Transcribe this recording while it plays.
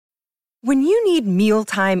When you need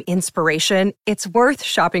mealtime inspiration, it's worth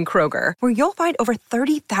shopping Kroger, where you'll find over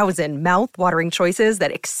 30,000 mouth-watering choices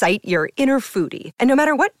that excite your inner foodie. And no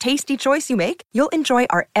matter what tasty choice you make, you'll enjoy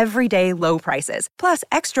our everyday low prices, plus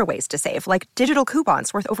extra ways to save, like digital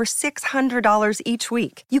coupons worth over $600 each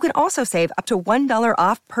week. You can also save up to $1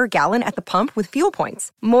 off per gallon at the pump with fuel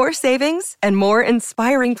points. More savings and more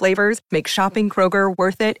inspiring flavors make shopping Kroger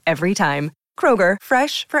worth it every time. Kroger,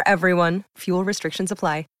 fresh for everyone. Fuel restrictions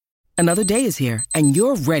apply. Another day is here, and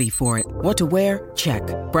you're ready for it. What to wear? Check.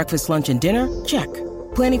 Breakfast, lunch, and dinner? Check.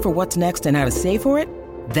 Planning for what's next and how to save for it?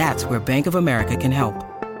 That's where Bank of America can help.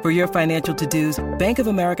 For your financial to-dos, Bank of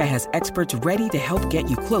America has experts ready to help get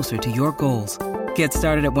you closer to your goals. Get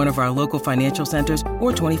started at one of our local financial centers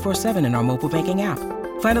or 24/7 in our mobile banking app.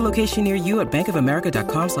 Find a location near you at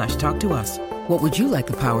bankofamerica.com/talktous. What would you like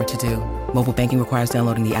the power to do? Mobile banking requires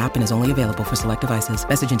downloading the app and is only available for select devices.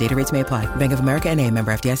 Message and data rates may apply. Bank of America N.A.,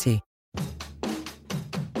 member FDIC.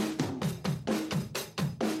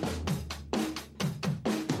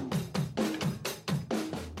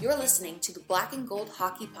 You're listening to the Black and Gold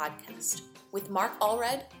Hockey Podcast with Mark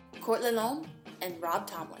Allred, Court Lalonde, and Rob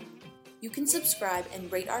Tomlin. You can subscribe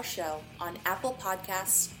and rate our show on Apple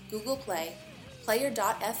Podcasts, Google Play,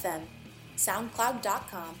 Player.fm,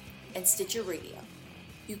 SoundCloud.com, and Stitcher Radio.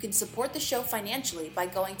 You can support the show financially by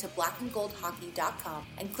going to blackandgoldhockey.com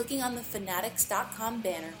and clicking on the fanatics.com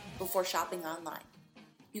banner before shopping online.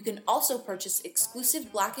 You can also purchase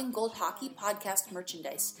exclusive Black and Gold Hockey Podcast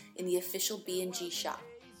merchandise in the official B&G shop.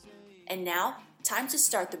 And now, time to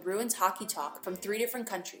start the Bruins hockey talk from 3 different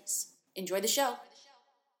countries. Enjoy the show.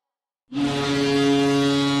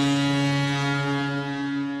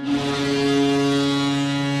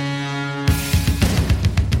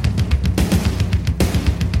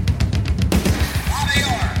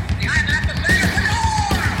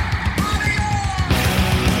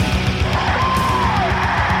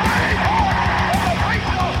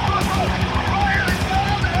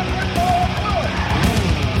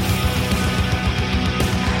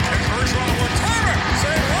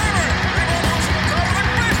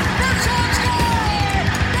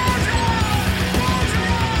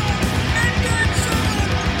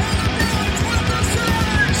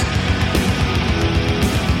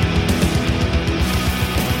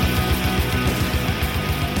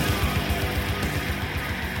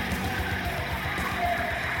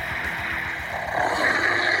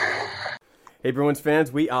 Hey Bruins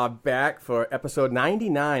fans, we are back for episode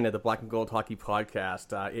 99 of the Black and Gold Hockey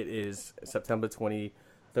Podcast. It is September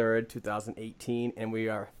 23rd, 2018, and we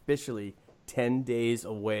are officially 10 days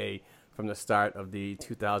away from the start of the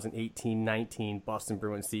 2018-19 Boston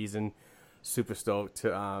Bruins season. Super stoked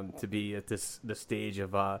to be at this stage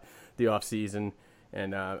of the off season,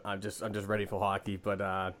 and I'm just ready for hockey.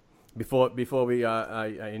 But before we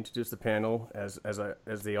I introduce the panel as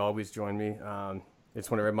they always join me. I just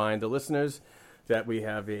want to remind the listeners that we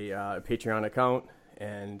have a Patreon account,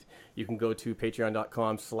 and you can go to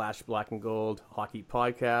patreon.com/Black and Gold Hockey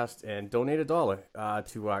Podcast and donate $1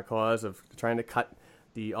 to our cause of trying to cut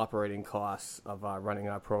the operating costs of running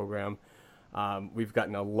our program. We've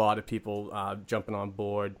gotten a lot of people jumping on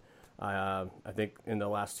board. I think in the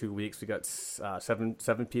last 2 weeks we got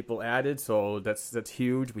seven people added, so that's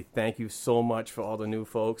huge. We thank you so much for all the new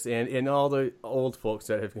folks and all the old folks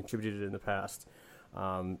that have contributed in the past.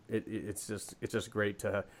 It's just great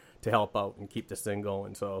to help out and keep this thing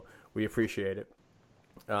going. So we appreciate it.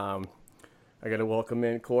 I got to welcome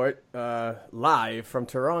in Court live from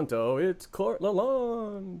Toronto. It's Court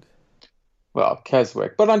Lalonde. Well,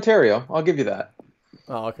 Keswick, but Ontario. I'll give you that.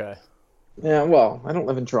 Oh, okay. Yeah, well, I don't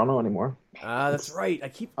live in Toronto anymore. That's right. I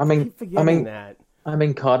keep forgetting that. I'm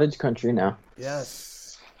in cottage country now.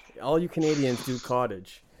 Yes. All you Canadians do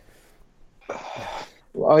cottage.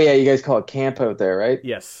 Oh, yeah, you guys call it camp out there, right?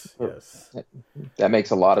 Yes. That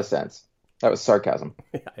makes a lot of sense. That was sarcasm.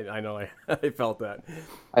 I know. I felt that.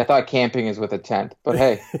 I thought camping is with a tent, but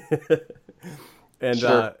hey. And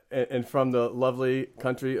sure. And from the lovely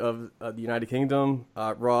country of the United Kingdom,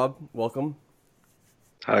 Rob, welcome.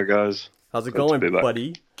 Hi, guys. How's it going,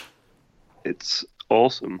 buddy? It's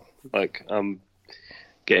awesome. Like, I'm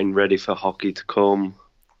getting ready for hockey to come,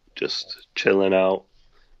 just chilling out.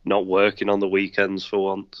 Not working on the weekends for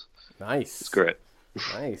once. Nice. It's great.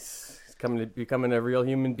 Nice. It's becoming a real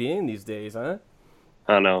human being these days, huh?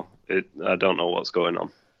 I know. I don't know what's going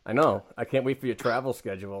on. I know. I can't wait for your travel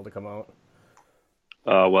schedule to come out.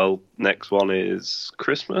 Well, next one is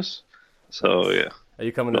Christmas. So, yeah. Are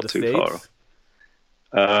you coming not to the too States?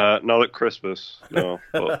 Far. Not at Christmas, no.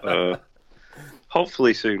 But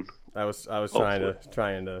hopefully soon. I was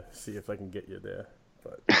trying to see if I can get you there.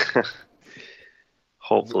 But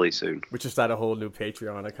hopefully soon. We should start a whole new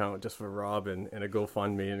Patreon account just for Rob and a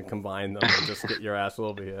GoFundMe and combine them and just get your ass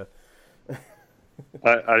over here.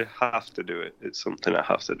 I have to do it. It's something I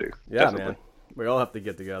have to do. Yeah, definitely. man. We all have to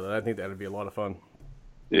get together. I think that would be a lot of fun.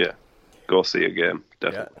 Yeah. Go see a game.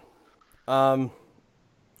 Definitely. Yeah.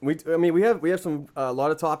 We have some a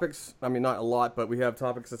lot of topics. I mean, not a lot, but we have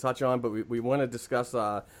topics to touch on. But we want to discuss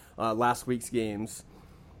last week's games.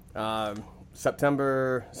 Sunday,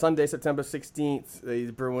 September 16th,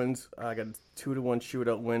 the Bruins got a 2-1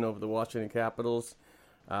 shootout win over the Washington Capitals.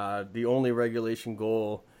 The only regulation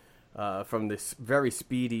goal from this very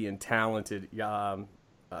speedy and talented.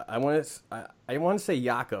 I want to say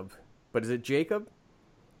Jakob, but is it Jacob?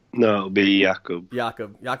 No, it'll be Jakob.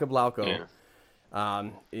 Jakob Lauko. Yeah.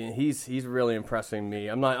 And he's really impressing me.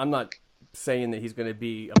 I'm not saying that he's going to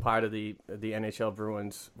be a part of the NHL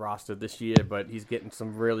Bruins roster this year, but he's getting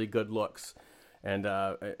some really good looks, and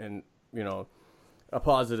you know, a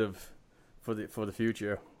positive for the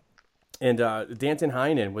future. And Danton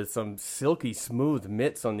Heinen with some silky smooth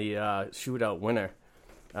mitts on the shootout winner.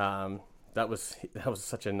 That was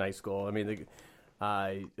such a nice goal. I mean,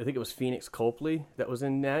 I think it was Phoenix Copley that was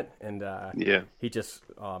in net, and he just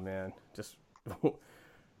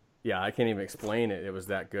yeah, I can't even explain it. It was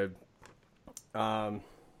that good.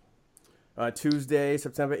 Tuesday,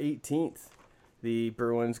 September 18th, the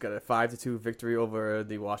Bruins got a 5-2 victory over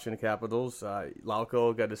the Washington Capitals.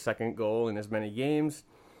 Lauko got his second goal in as many games.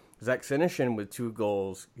 Zach Senyshyn with 2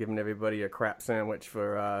 goals, giving everybody a crap sandwich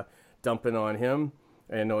for dumping on him.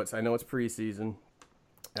 I know it's preseason.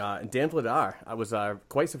 And Dan Vladar, I was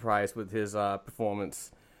quite surprised with his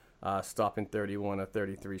performance, stopping 31 of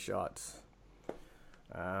 33 shots.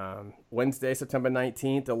 Wednesday, September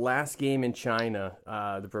 19th, the last game in China,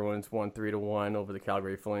 the Bruins won 3-1 over the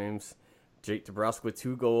Calgary Flames. Jake DeBrusk with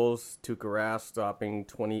 2 goals, Tuukka Rask stopping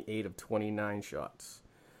 28 of 29 shots.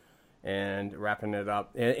 And wrapping it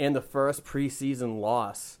up, and the first preseason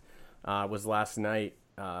loss was last night,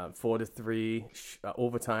 4-3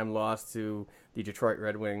 overtime loss to the Detroit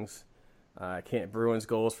Red Wings. Bruins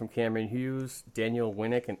goals from Cameron Hughes, Daniel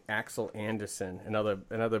Winnick, and Axel Anderson.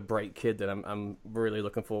 Another bright kid that I'm really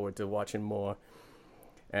looking forward to watching more.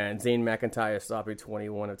 And Zane McIntyre stopping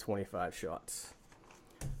 21 of 25 shots.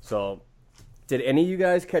 So, did any of you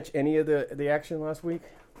guys catch any of the action last week?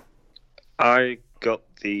 I got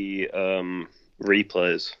the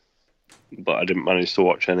replays, but I didn't manage to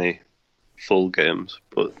watch any full games.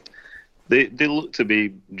 But they look to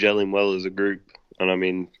be gelling well as a group, and I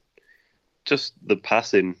mean, just the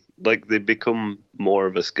passing, like they've become more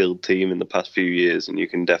of a skilled team in the past few years, and you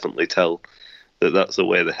can definitely tell that that's the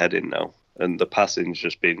way they're heading now. And the passing's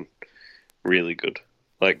just been really good.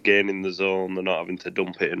 Like gaining the zone, they're not having to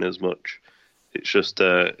dump it in as much. It's just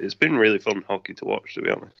it's been really fun hockey to watch, to be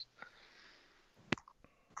honest.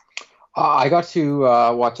 I got to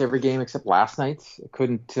watch every game except last night's. I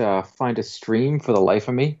couldn't find a stream for the life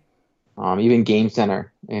of me. Even Game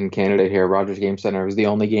Center in Canada here, Rogers Game Center, was the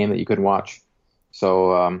only game that you could watch.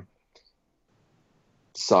 So,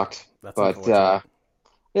 sucked. That's but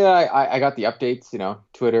I got the updates. You know,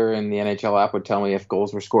 Twitter and the NHL app would tell me if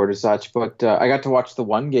goals were scored as such. But I got to watch the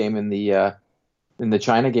one game in the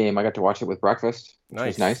China game. I got to watch it with breakfast, which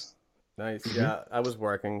was nice. Nice. Mm-hmm. Yeah, I was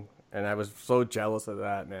working, and I was so jealous of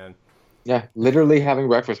that, man. Yeah, literally having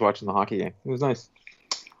breakfast watching the hockey game. It was nice.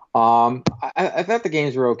 I thought the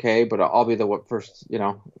games were okay, but I'll be the first. You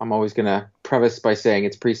know, I'm always gonna preface by saying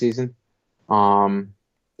it's preseason.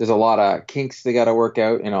 There's a lot of kinks they got to work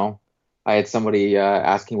out. You know, I had somebody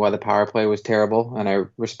asking why the power play was terrible, and I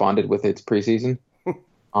responded with it's preseason.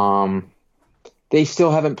 They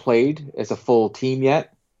still haven't played as a full team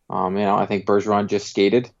yet. You know, I think Bergeron just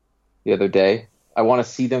skated the other day. I want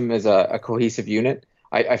to see them as a cohesive unit.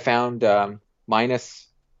 I found minus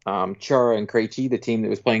Chara and Krejci, the team that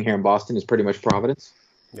was playing here in Boston, is pretty much Providence.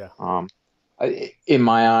 Yeah. In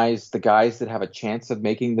my eyes, the guys that have a chance of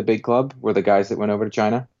making the big club were the guys that went over to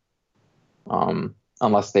China,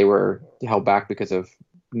 unless they were held back because of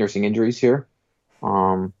nursing injuries here.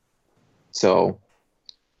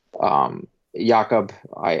 Jakob,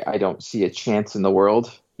 I don't see a chance in the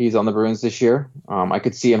world he's on the Bruins this year. I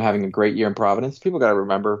could see him having a great year in Providence. People got to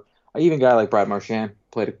remember, even a guy like Brad Marchand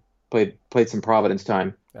played some Providence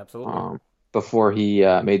time. Absolutely. Before he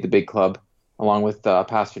made the big club, along with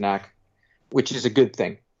Pasternak, which is a good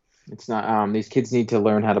thing. It's not these kids need to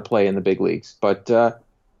learn how to play in the big leagues, but they're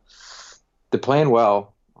playing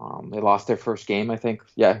well. They lost their first game, I think.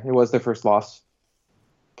 Yeah, it was their first loss.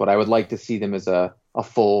 But I would like to see them as a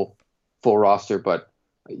full roster. But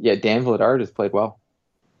yeah, Dan Vladar has played well,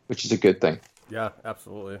 which is a good thing. Yeah,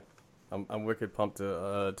 absolutely. I'm wicked pumped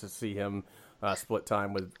to see him split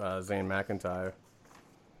time with Zane McIntyre.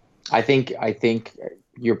 I think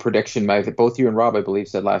your prediction, both you and Rob, I believe,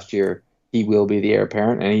 said last year he will be the heir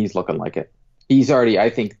apparent, and he's looking like it. He's already, I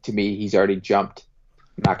think, to me, he's already jumped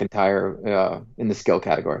McIntyre in the skill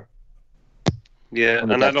category. Yeah,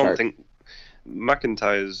 and I don't think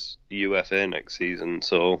McIntyre's UFA next season,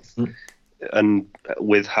 so and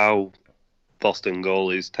with how Boston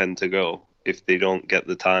goalies tend to go, if they don't get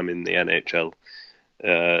the time in the NHL,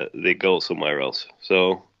 they go somewhere else.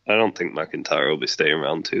 So I don't think McIntyre will be staying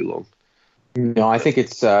around too long. No, I think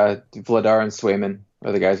it's Vladar and Swayman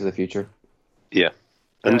are the guys of the future. Yeah,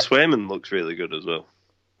 and Swayman looks really good as well.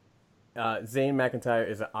 Zane McIntyre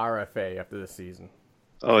is an RFA after this season.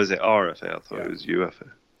 Oh, is it RFA? I thought it was UFA.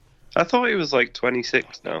 I thought he was like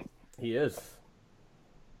 26 now. He is.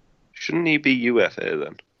 Shouldn't he be UFA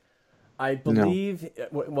then? I believe,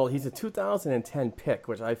 well, he's a 2010 pick,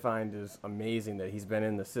 which I find is amazing that he's been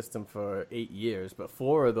in the system for 8 years. But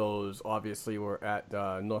 4 of those obviously were at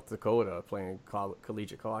North Dakota playing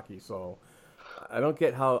collegiate hockey. So I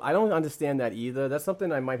don't understand that either. That's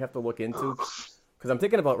something I might have to look into because I'm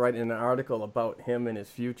thinking about writing an article about him and his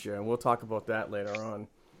future, and we'll talk about that later on.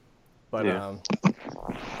 But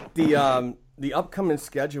the upcoming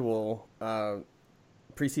schedule.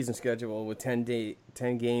 Preseason schedule with 10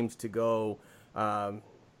 games to go.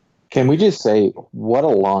 Can we just say what a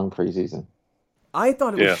long preseason? I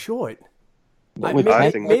thought it was short.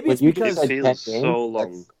 I think maybe it's because it feels so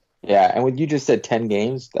long. Yeah, and when you just said 10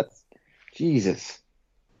 games, that's Jesus.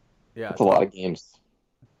 Yeah, that's a lot of games.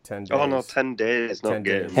 10 days. Oh no, 10 days, not 10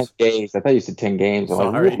 games. 10 days. I thought you said 10 games.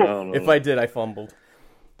 Sorry, No. If I did, I fumbled.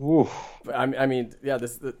 Oof. But I mean, yeah,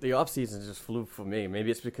 the off season just flew for me. Maybe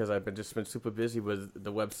it's because I've been super busy with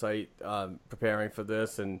the website, preparing for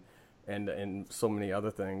this and so many other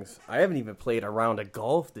things. I haven't even played a round of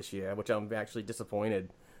golf this year, which I'm actually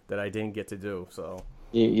disappointed that I didn't get to do. So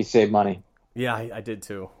you save money. Yeah, I did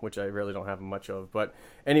too, which I really don't have much of. But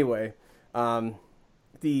anyway,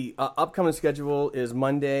 the upcoming schedule is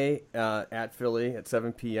Monday at Philly at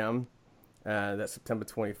 7 p.m. That's September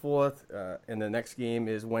 24th. And the next game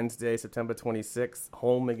is Wednesday, September 26th,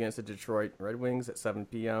 home against the Detroit Red Wings at 7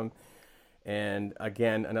 p.m. And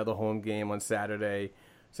again, another home game on Saturday,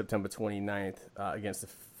 September 29th, against the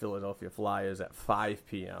Philadelphia Flyers at 5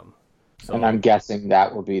 p.m. So, and I'm guessing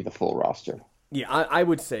that will be the full roster. Yeah, I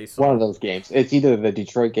would say so. One of those games. It's either the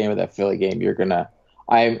Detroit game or that Philly game. You're gonna.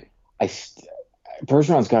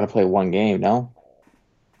 Bergeron's got to play one game, no?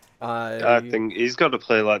 I think he's got to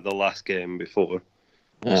play like the last game before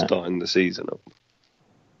starting the season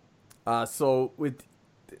up. So with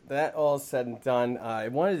that all said and done, I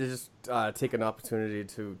wanted to just take an opportunity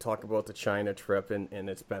to talk about the China trip and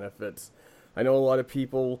its benefits. I know a lot of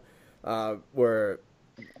people were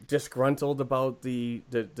disgruntled about the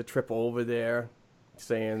trip over there,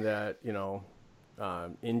 saying that,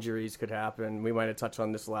 injuries could happen. We might have touched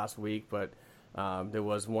on this last week, but there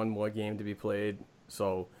was one more game to be played.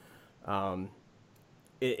 So I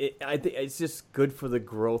think it's just good for the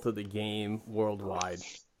growth of the game worldwide.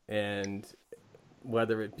 And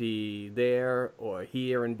whether it be there or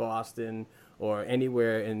here in Boston or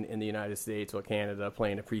anywhere in the United States or Canada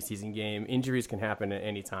playing a preseason game, injuries can happen at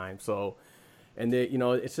any time. So, and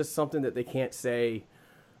it's just something that they can't say,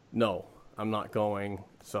 no, I'm not going.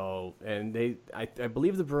 So, and I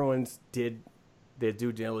believe the Bruins did their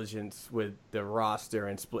due diligence with the roster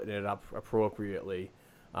and splitting it up appropriately,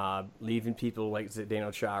 leaving people like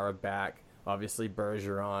Zdeno Chara back, obviously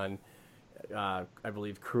Bergeron. I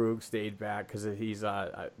believe Krug stayed back because he's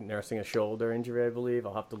nursing a shoulder injury, I believe.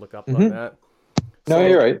 I'll have to look up on that. No,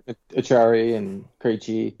 you're right. Achari and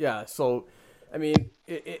Krejci. Yeah, so, I mean,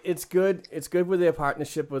 it's good. It's good with their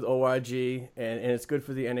partnership with ORG, and it's good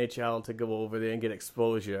for the NHL to go over there and get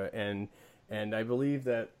exposure. And I believe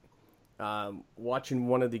that watching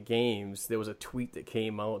one of the games, there was a tweet that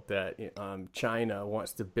came out that China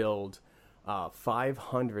wants to build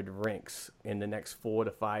 500 rinks in the next 4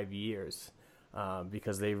 to 5 years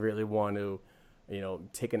because they really want to,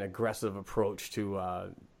 take an aggressive approach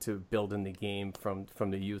to building the game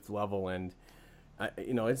from the youth level. And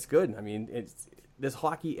it's good. I mean, there's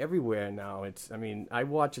hockey everywhere now. I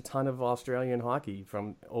watch a ton of Australian hockey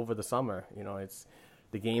from over the summer.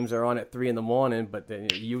 The games are on at 3 a.m, but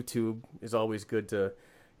YouTube is always good to,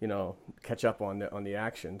 catch up on the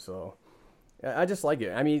action. So I just like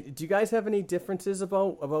it. I mean, do you guys have any differences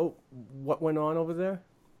about what went on over there?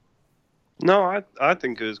 No, I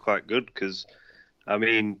think it was quite good because,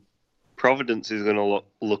 Providence is going to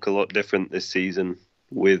look a lot different this season.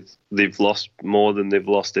 They've lost more than they've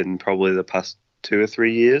lost in probably the past 2 or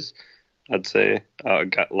 3 years, I'd say,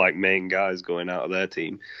 like main guys going out of their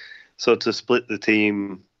team. So to split the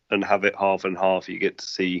team and have it half and half, you get to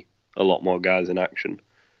see a lot more guys in action.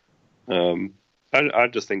 I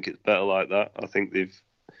just think it's better like that. I think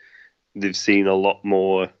they've seen a lot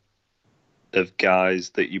more of guys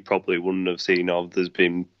that you probably wouldn't have seen of. There's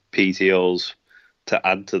been PTOs to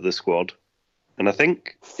add to the squad. And I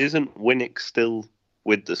think, isn't Winnick still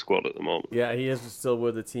with the squad at the moment? Yeah, he is still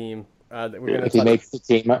with the team. If he makes the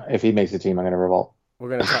team, I'm going to revolt.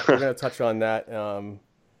 We're gonna touch on that.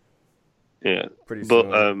 Yeah, pretty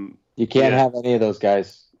soon. You can't have any of those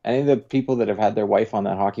guys. Any of the people that have had their wife on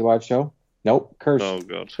that Hockey Watch show. Nope, cursed. Oh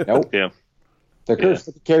god. Nope. Yeah. They're cursed.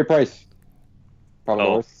 Yeah. Carey Price. Probably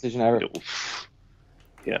the worst decision ever.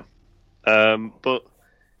 Yeah. But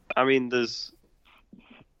I mean, there's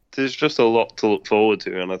just a lot to look forward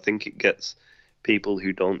to, and I think it gets people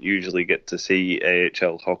who don't usually get to see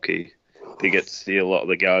AHL hockey. They get to see a lot of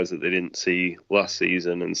the guys that they didn't see last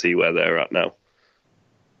season and see where they're at now.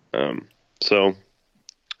 So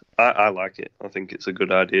I like it. I think it's a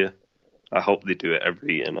good idea. I hope they do it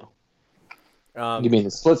every year now. You mean the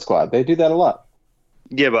split squad? They do that a lot.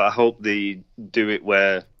 Yeah, but I hope they do it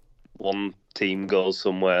where one team goes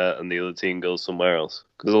somewhere and the other team goes somewhere else.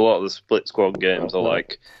 Because a lot of the split squad games are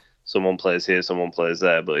like someone plays here, someone plays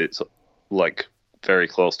there, but it's like very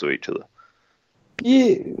close to each other.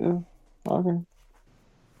 Yeah. Okay.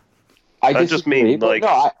 I just mean like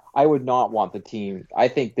no, I would not want the team. I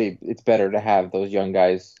think it's better to have those young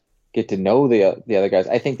guys get to know the other guys.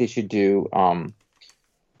 I think they should do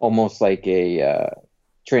almost like a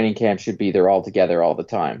training camp should be they're all together all the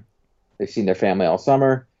time. They've seen their family all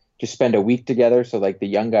summer. Just spend a week together so like the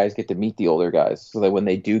young guys get to meet the older guys so that when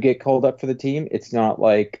they do get called up for the team, it's not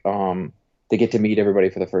like they get to meet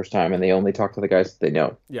everybody for the first time and they only talk to the guys that they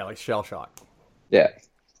know. Yeah, like shell shock. Yeah.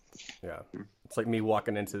 Yeah. It's like me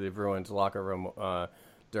walking into the Bruins locker room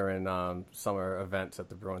during summer events that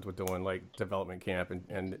the Bruins were doing, like development camp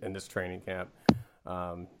and this training camp.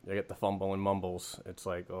 I get the fumble and mumbles. It's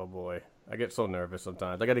like, oh boy, I get so nervous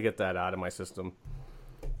sometimes. I got to get that out of my system.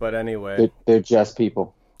 But anyway, they're just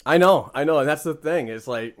people. I know, and that's the thing. It's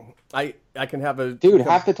like I can have a dude.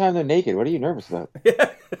 Half the time they're naked. What are you nervous about? Yeah.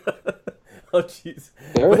 Oh jeez.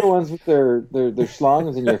 They're the ones with their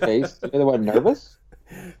schlongs in your face. You're the one nervous.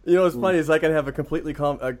 You know what's funny is I can have a completely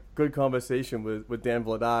a good conversation with Dan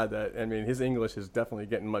Vladar. That I mean, his English is definitely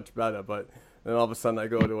getting much better, but then all of a sudden I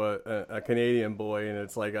go to a Canadian boy and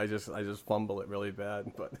it's like I just fumble it really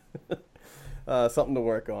bad. But something to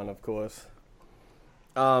work on, of course.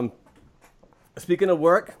 Speaking of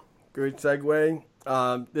work, good segue.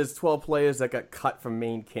 There's 12 players that got cut from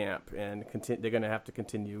main camp, and they're going to have to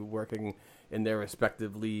continue working in their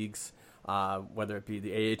respective leagues, whether it be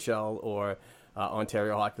the AHL or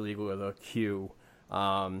Ontario Hockey League or the Q.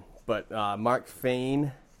 But Mark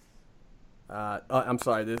Fane, I'm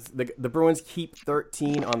sorry, the Bruins keep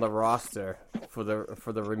 13 on the roster for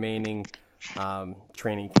the remaining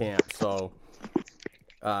training camp. So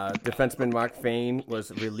defenseman Mark Fane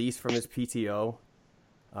was released from his PTO.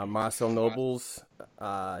 Marcel Nobles,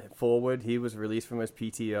 forward, he was released from his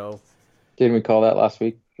PTO. Didn't we call that last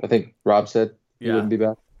week? I think Rob said he wouldn't be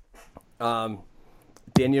back.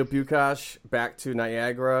 Daniel Bukash back to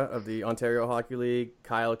Niagara of the Ontario Hockey League.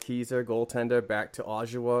 Kyle Keyser, goaltender, back to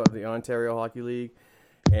Oshawa of the Ontario Hockey League.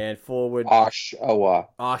 And forward... Oshawa.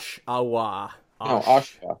 Oshawa. No,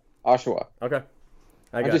 Oshawa. Oshawa. Okay.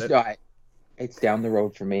 I got it. It's down the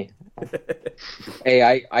road for me.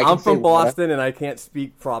 Hey, I'm from Boston and I can't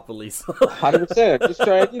speak properly. So. 100%. Just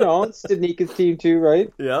trying, it's Danika's team too,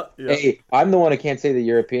 right? Yeah. Hey, I'm the one who can't say the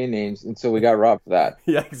European names, and so we got Rob for that.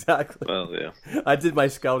 Yeah, exactly. Well, yeah. I did my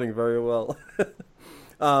scouting very well.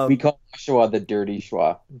 We call Oshawa the Dirty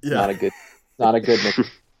Schwa. It's not a good nickname.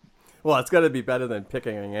 Well, it's got to be better than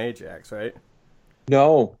Pickering Ajax, right?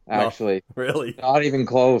 No, actually. No, really? Not even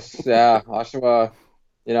close. Yeah, Oshawa,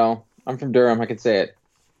 I'm from Durham. I can say it.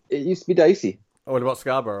 It used to be dicey. Oh, what about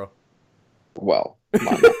Scarborough? Well,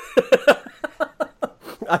 come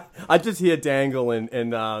on. I just hear Dangle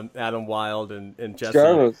and Adam Wild and Jesse.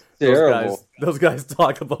 Scarborough's terrible. Those guys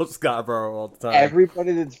talk about Scarborough all the time.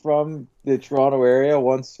 Everybody that's from the Toronto area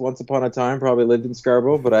once upon a time probably lived in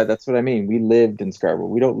Scarborough, but that's what I mean. We lived in Scarborough.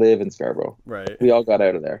 We don't live in Scarborough. Right. We all got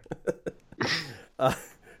out of there.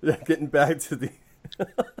 Getting back to the...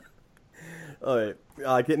 All right.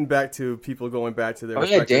 Getting back to people going back to their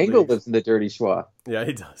respective Dangle leagues. lives in the Dirty Schwa. Yeah,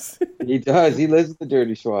 he does. He does. He lives in the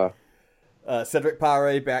Dirty Schwa. Cedric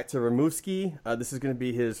Pare back to Rimouski. This is going to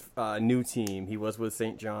be his new team. He was with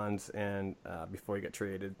St. John's and before he got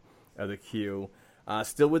traded, the Q.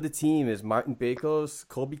 Still with the team is Martin Bakos,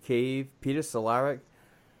 Colby Cave, Peter Solaric,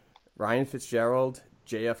 Ryan Fitzgerald,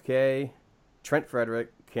 JFK, Trent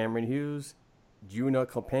Frederick, Cameron Hughes, Juna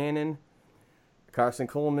Kopanen, Carson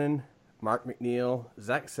Coleman, Mark McNeil,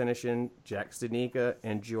 Zach Senyshyn, Jack Studnicka,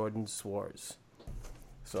 and Jordan Swartz.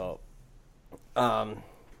 So,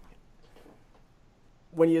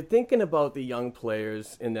 when you're thinking about the young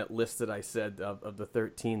players in that list that I said of the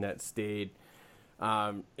 13 that stayed,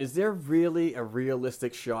 is there really a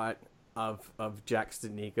realistic shot of Jack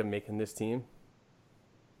Studnicka making this team?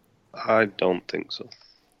 I don't think so.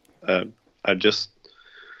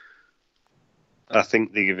 I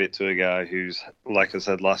think they give it to a guy who's, like I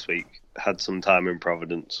said last week, had some time in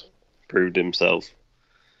Providence, proved himself,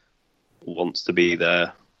 wants to be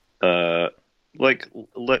there.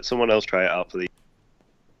 Let someone else try it out for the.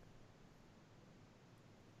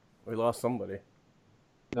 We lost somebody.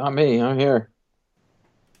 Not me. I'm here.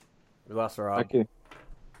 We lost Rob. Okay.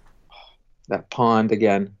 That pond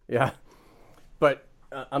again. Yeah, but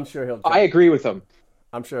I'm sure he'll. I agree with him.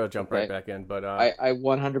 I'm sure he'll jump right back in. But I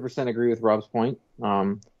 100% agree with Rob's point.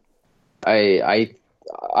 I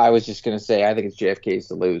was just gonna say I think it's JFK's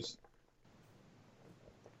to lose.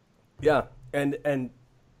 Yeah, and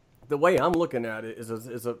the way I'm looking at it is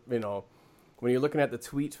a when you're looking at the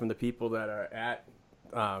tweets from the people that are at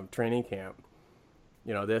training camp,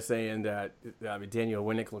 they're saying that Daniel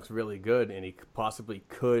Winnick looks really good and he possibly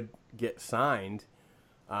could get signed.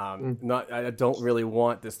 I don't really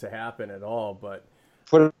want this to happen at all, but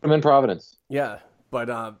put him in Providence. Yeah,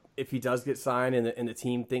 but if he does get signed and the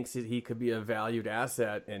team thinks that he could be a valued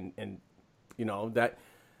asset and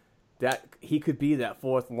that he could be that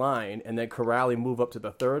fourth line, and then Corrali move up to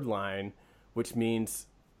the third line, which means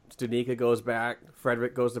Studnicka goes back,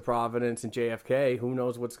 Frederick goes to Providence, and JFK, who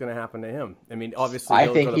knows what's going to happen to him? I mean, obviously, I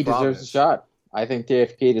think he deserves a shot. I think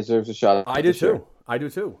JFK deserves a shot. I do too. I do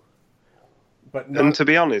too. But and to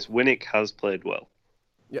be honest, Winnick has played well.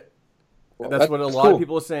 Yeah, well, that's what a lot of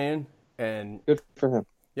people are saying, and good for him.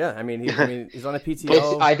 Yeah, I mean, he's on a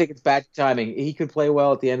PTO. I think it's bad timing. He could play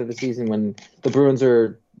well at the end of the season when the Bruins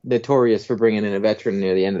are notorious for bringing in a veteran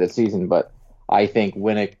near the end of the season. But I think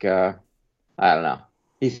Winnick, I don't know.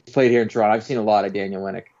 He's played here in Toronto. I've seen a lot of Daniel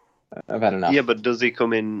Winnick. I've had enough. Yeah, but does he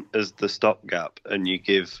come in as the stopgap and you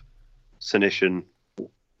give Senyshyn,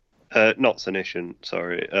 not Senyshyn,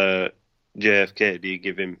 sorry, JFK, do you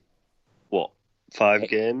give him, 5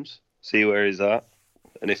 games? See where he's at?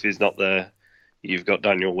 And if he's not there, you've got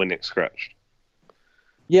Daniel Winnick scratched.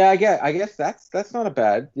 Yeah, I guess that's not a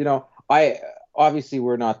bad. Obviously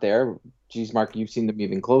we're not there. Geez, Mark, you've seen them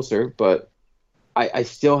even closer, but I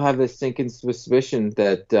still have this sinking suspicion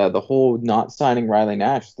that the whole not signing Riley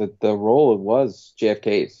Nash, that the role was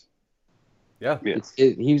JFK's. Yeah.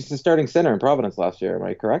 He was the starting center in Providence last year. Am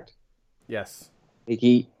I correct? Yes.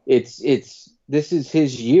 This is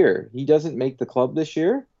his year. He doesn't make the club this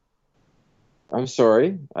year. I'm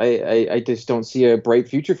sorry. I just don't see a bright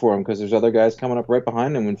future for him because there's other guys coming up right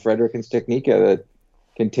behind him, and Frederick and Studnicka that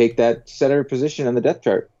can take that center position on the depth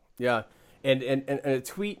chart. Yeah, and a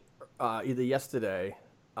tweet either yesterday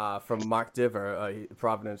from Mark Diver, a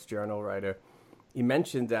Providence Journal writer, he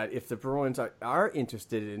mentioned that if the Bruins are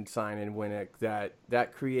interested in signing Winnick,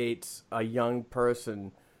 that creates a young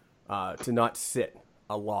person to not sit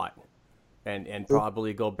a lot and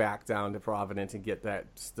probably go back down to Providence and get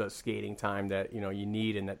the skating time that you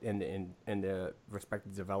need in the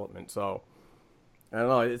respective development. So I don't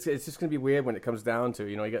know. It's just gonna be weird when it comes down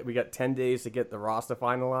to we got 10 days to get the roster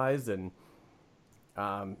finalized and.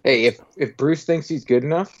 Hey, if Bruce thinks he's good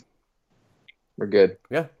enough, we're good.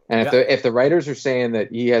 Yeah. And if the writers are saying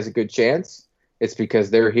that he has a good chance, it's because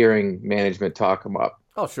they're hearing management talk him up.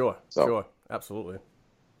 Oh, sure. Sure. Absolutely.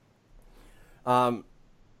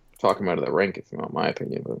 Talk him out of the rink, if you want my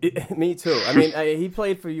opinion. But. Me too. I mean, he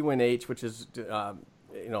played for UNH, which is,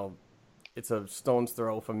 it's a stone's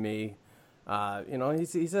throw from me.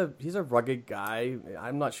 He's a rugged guy.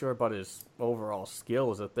 I'm not sure about his overall skill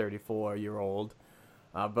as a 34-year-old.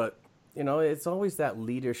 But it's always that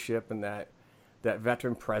leadership and that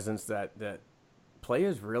veteran presence that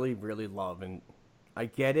players really, really love. And I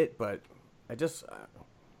get it, but I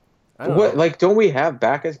don't know. Like, don't we have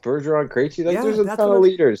Backus, Bergeron, Krejci? There's a ton of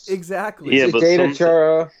leaders. Exactly. Yeah, but Dana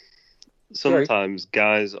Chara. Sometimes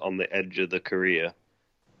guys on the edge of the career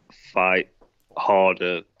fight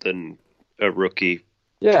harder than a rookie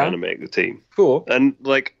trying to make the team. Cool. And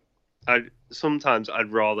sometimes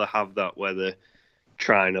I'd rather have that where they're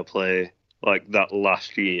trying to play like that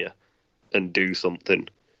last year and do something.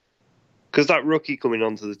 Because that rookie coming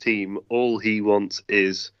onto the team, all he wants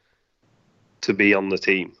is to be on the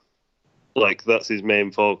team. Like, that's his main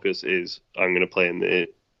focus is, I'm going to play in the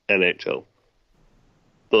NHL.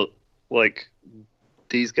 But,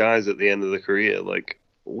 these guys at the end of the career,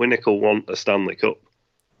 Winnick will want a Stanley Cup.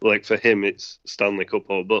 Like for him, it's Stanley Cup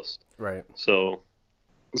or bust. Right. So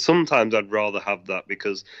sometimes I'd rather have that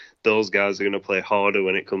because those guys are going to play harder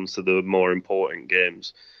when it comes to the more important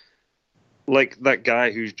games. Like that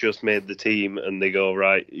guy who's just made the team and they go,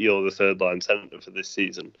 right, you're the third line center for this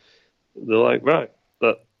season. They're like, right.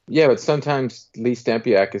 Yeah, but sometimes Lee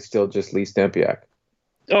Stempniak is still just Lee Stempniak.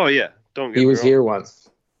 Oh, yeah. Don't get He me was wrong. here once.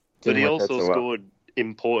 But he Didn't work out also so well. scored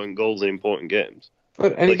important goals in important games.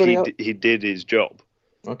 But anybody else? He did his job.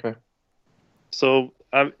 Okay. So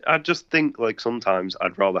I just think like sometimes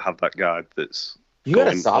I'd rather have that guy that's You got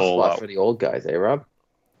a going soft all spot out. for the old guys, eh, Rob?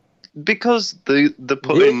 Because the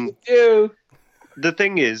putting You do. the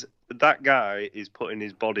thing is that guy is putting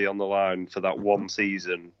his body on the line for that one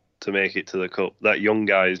season to make it to the cup. That young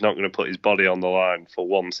guy is not going to put his body on the line for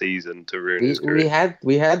one season to ruin his We career. had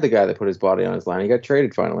the guy that put his body on his line. He got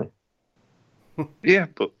traded finally. Yeah,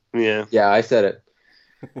 but yeah. Yeah, I said it.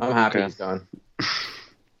 I'm happy Okay. he's gone.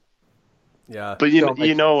 Yeah. But Show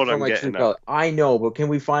you know what show I'm my getting true at. color. I know, but can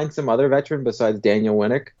we find some other veteran besides Daniel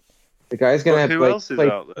Winnick? The guy's gonna But have who to else is play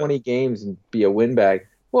out there? 20 games and be a windbag.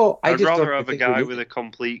 Well, I I'd just rather don't have a think guy we with need a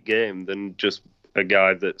complete game than just a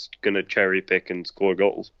guy that's going to cherry pick and score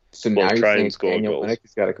goals. it. So well, now you're try and saying score Daniel goals. Winnick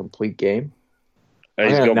has got a complete game. And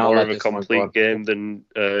he's I'm gonna got not more let of a this one go complete on. game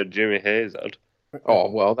than Jimmy Hayes had. Oh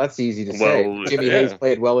well, that's easy to say. Well, Jimmy yeah. Hayes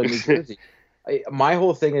played well in New Jersey. My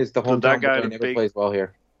whole thing is the But that hometown guy boy had a never big- plays well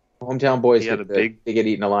here. Hometown boys He had they get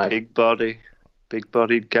eaten alive. Big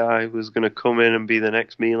bodied guy was going to come in and be the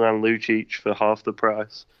next Milan Lucic for half the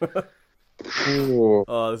price. Ooh.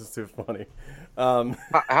 Oh, this is too funny.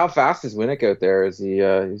 How fast is Winnick out there? Is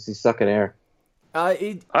he sucking air?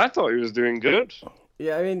 I thought he was doing good.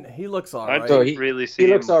 Yeah, I mean, he looks all I right. So didn't really see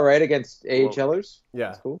He looks him. all right against AHLers. Yeah,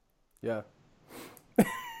 That's cool. yeah.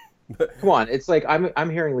 Come on, it's like I'm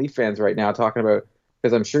hearing Leaf fans right now talking about,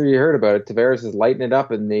 because I'm sure you heard about it. Tavares is lighting it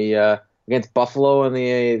up in the against Buffalo and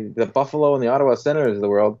the Buffalo and the Ottawa Senators of the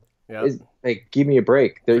world. Yeah. Is like, give me a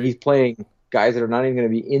break. He's playing guys that are not even going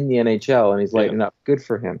to be in the NHL, and he's lighting it up. Good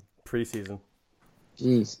for him. Preseason.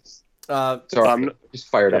 Jesus. Uh, Sorry, I'm I'm just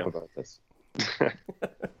fired up yeah. about this.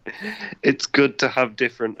 It's good to have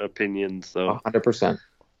different opinions, though. 100%.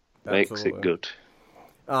 Makes absolutely. it good.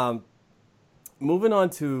 Moving on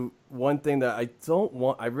to one thing that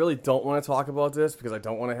I really don't want to talk about this because I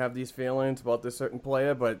don't want to have these feelings about this certain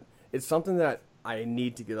player, but it's something that I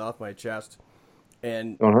need to get off my chest.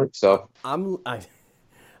 And Don't hurt yourself. I'm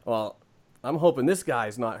hoping this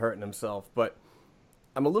guy's not hurting himself, but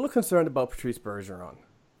I'm a little concerned about Patrice Bergeron.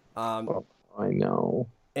 I know.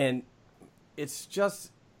 And it's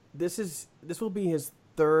just this will be his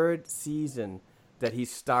third season that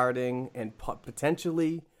he's starting and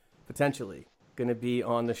potentially going to be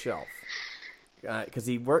on the shelf because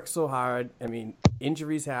he worked so hard. I mean,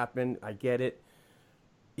 injuries happen. I get it.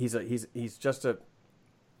 He's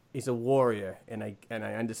a warrior, and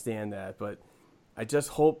I understand that. But I just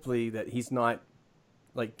hopefully that he's not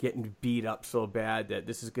like getting beat up so bad that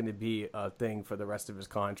this is going to be a thing for the rest of his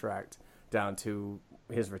contract down to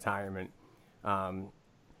his retirement.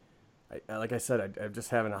 Like I said, I'm just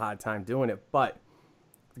having a hard time doing it. But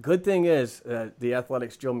the good thing is, the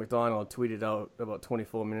Athletics' Joe McDonald tweeted out about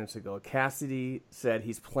 24 minutes ago, Cassidy said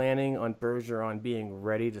he's planning on Bergeron being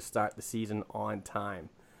ready to start the season on time,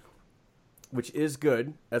 which is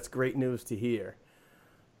good. That's great news to hear.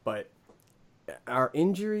 But are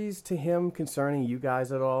injuries to him concerning you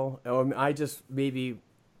guys at all? Or am I just maybe,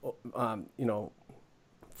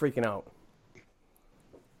 freaking out?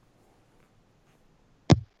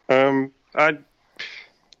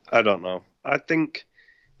 I don't know. I think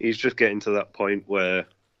he's just getting to that point where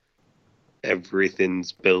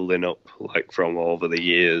everything's building up like from over the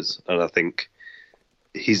years, and I think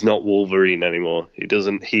he's not Wolverine anymore. He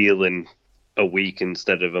doesn't heal in a week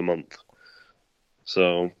instead of a month.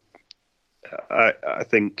 So I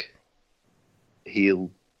think he'll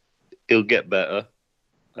get better,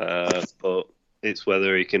 but it's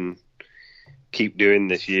whether he can keep doing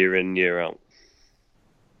this year in, year out.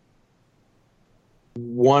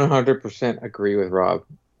 100% agree with Rob.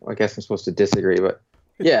 I guess I'm supposed to disagree, but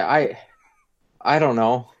yeah, I don't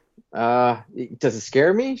know. Does it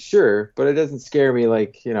scare me? Sure, but it doesn't scare me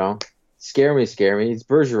like, scare me. It's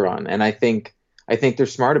Bergeron, and I think they're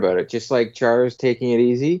smart about it. Just like Chara's taking it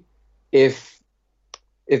easy. If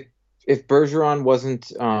Bergeron wasn't,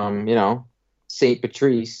 St.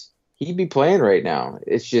 Patrice, he'd be playing right now.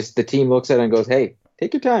 It's just the team looks at it and goes, "Hey,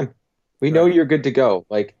 take your time. We know you're good to go."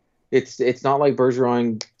 Like it's not like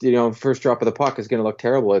Bergeron, first drop of the puck is going to look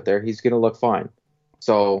terrible out there. He's going to look fine.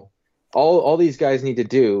 So all these guys need to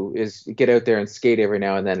do is get out there and skate every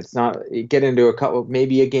now and then. It's not get into a couple,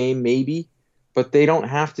 maybe a game, maybe, but they don't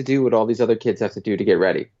have to do what all these other kids have to do to get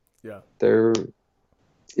ready. Yeah.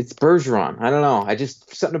 It's Bergeron. I don't know.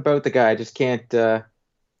 Something about the guy. I just can't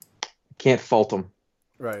fault him.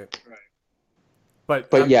 Right.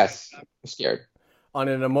 But yes, I'm scared. On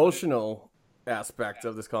an emotional aspect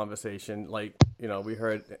of this conversation, like, we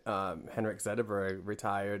heard Henrik Zetterberg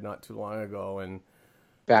retired not too long ago, and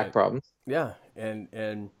back problems. Yeah, and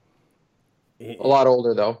a lot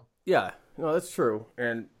older though. Yeah, no, that's true.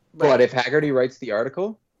 But if Haggerty writes the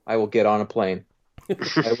article, I will get on a plane.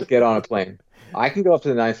 I will get on a plane. I can go up to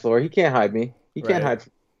the 9th floor. He can't hide me. He can't hide.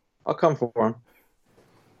 I'll come for him.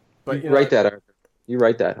 But write that, Arthur. You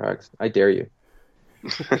write that, Harks. I dare you.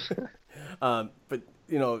 But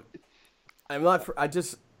I'm not. I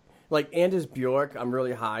just like Anders Bjork. I'm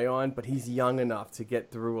really high on, but he's young enough to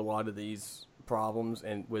get through a lot of these problems.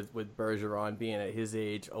 And with Bergeron being at his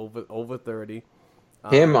age, over 30,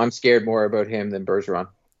 I'm scared more about him than Bergeron.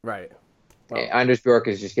 Right. Well, Anders Bjork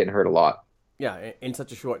is just getting hurt a lot. Yeah, in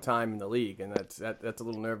such a short time in the league, and that's a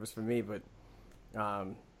little nervous for me. But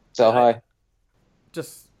sell high.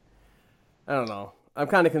 I don't know. I'm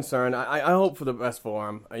kind of concerned. I hope for the best for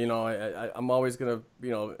him. I'm always gonna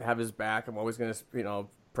have his back. I'm always gonna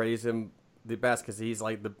praise him the best because he's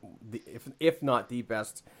like the if not the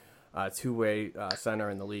best two-way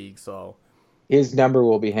center in the league. So his number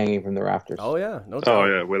will be hanging from the rafters. Oh yeah, no doubt. Oh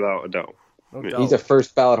yeah, without a doubt. No doubt. He's a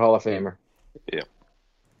first ballot Hall of Famer. Yeah.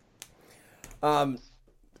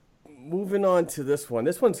 Moving on to this one.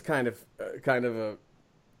 This one's kind of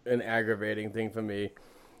an aggravating thing for me.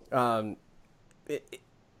 A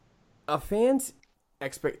fan's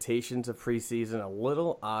expectations of preseason a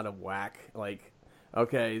little out of whack. Like,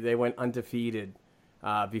 okay, they went undefeated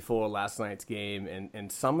before last night's game,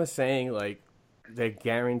 and some are saying like they're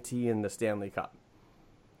guaranteeing the Stanley Cup.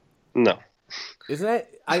 No. Isn't that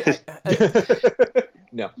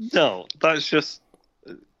No, that's just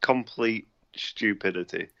complete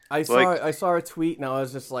stupidity. I saw a tweet and I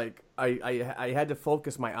was just like, I had to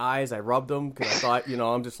focus my eyes. I rubbed them because I thought,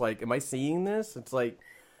 I'm just like, am I seeing this? It's like,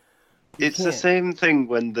 it's the same thing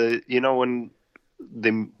when when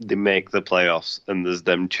they make the playoffs and there's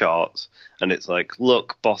them charts and it's like,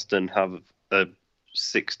 look, Boston have a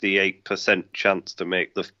 68% chance to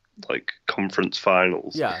make the conference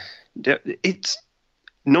finals. Yeah. It's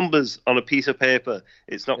numbers on a piece of paper.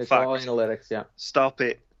 It's not facts. All analytics, yeah. Stop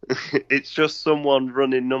it. It's just someone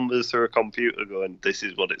running numbers through a computer going, this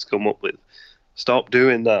is what it's come up with. Stop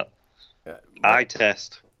doing that. Eye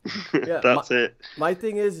test. Yeah, That's it. My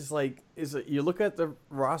thing is you look at the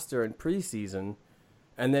roster in preseason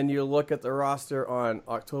and then you look at the roster on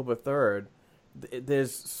October 3rd.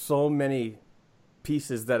 There's so many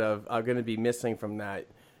pieces that are going to be missing from that.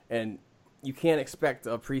 And you can't expect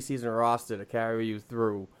a preseason roster to carry you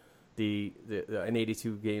through an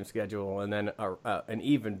 82 game schedule and then an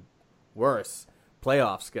even worse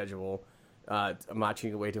playoff schedule,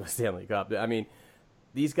 marching away to a Stanley Cup. I mean,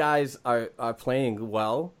 these guys are playing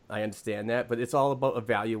well. I understand that, but it's all about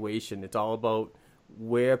evaluation. It's all about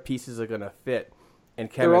where pieces are going to fit and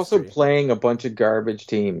chemistry. They're also playing a bunch of garbage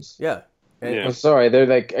teams. Yeah. I'm sorry. They're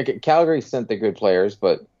like Calgary sent the good players,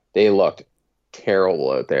 but they looked terrible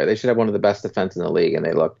out there. They should have one of the best defense in the league, and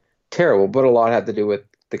they looked terrible. But a lot had to do with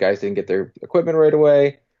the guys didn't get their equipment right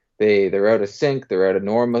away. They're out of sync. They're out of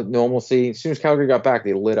normalcy. As soon as Calgary got back,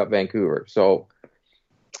 they lit up Vancouver. So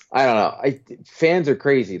I don't know. Fans are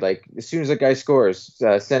crazy. Like as soon as a guy scores,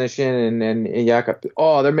 Senyshyn and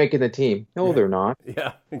Jakub, they're making the team. No, they're not.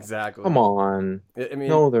 Yeah, exactly. Come on. I mean,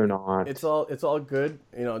 no, they're not. It's all good.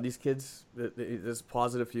 These kids, there's a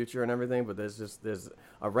positive future and everything, but there's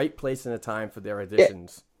a right place and a time for their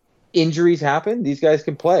additions. Yeah. Injuries happen. These guys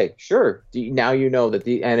can play. Sure. Now you know that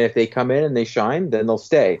and if they come in and they shine, then they'll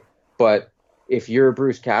stay. But if you're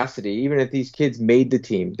Bruce Cassidy, even if these kids made the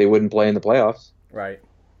team, they wouldn't play in the playoffs. Right.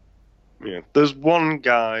 Yeah. There's one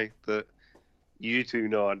guy that you two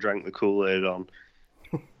know I drank the Kool-Aid on.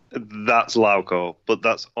 That's Lauko, but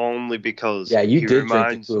that's only because you did drink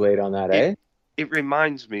the Kool-Aid on that, eh? It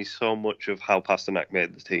reminds me so much of how Pasternak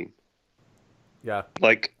made the team. Yeah.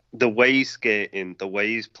 Like the way he's skating, the way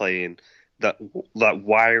he's playing, that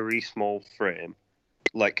wiry small frame,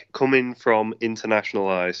 like coming from international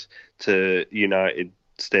ice to United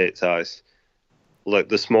States ice, like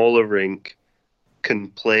the smaller rink can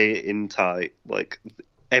play in tight, like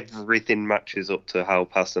everything matches up to how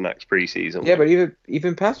Pasternak's preseason. Yeah, but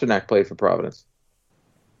even Pasternak played for Providence.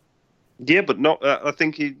 Yeah, but not. I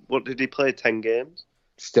think what did he play? 10 games.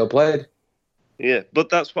 Still played. Yeah, but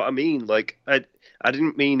that's what I mean. Like I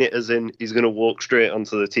didn't mean it as in he's going to walk straight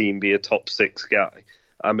onto the team, be a top 6 guy.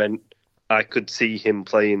 I meant I could see him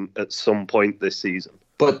playing at some point this season.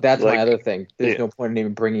 But that's Like, my other thing. There's yeah. no point in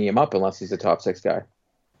even bringing him up unless he's a top 6 guy.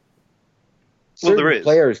 Well, there Certain is.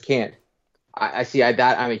 players can't. I see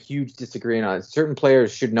that I'm a huge disagreeing on it. Certain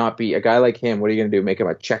players should not be. A guy like him, what are you going to do? Make him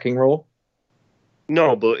a checking role?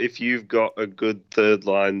 No, but if you've got a good third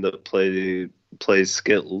line that plays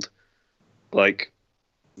skilled, like,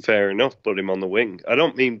 fair enough, put him on the wing. I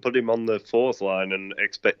don't mean put him on the fourth line and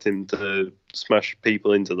expect him to smash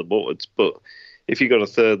people into the boards, but if you've got a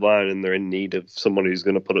third line and they're in need of someone who's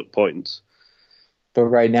going to put up points. But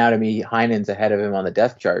right now, to me, Heinen's ahead of him on the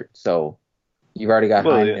depth chart. So you've already got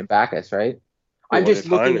Heinen and Backus, right? Well, I'm just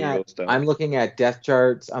if looking Heinen at. goes down- I'm looking at depth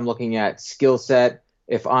charts. I'm looking at skill set.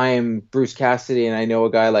 If I'm Bruce Cassidy and I know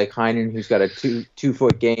a guy like Heinen who's got a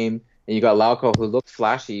 2-foot game, and you got Lauko who looks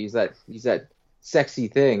flashy, he's that sexy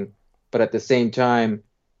thing, but at the same time,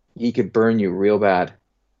 he could burn you real bad.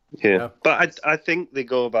 Yeah, but I think they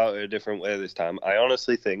go about it a different way this time. I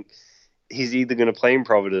honestly think he's either going to play in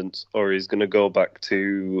Providence or he's going to go back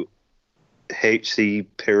to HC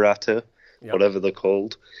Pirata, whatever they're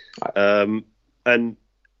called. And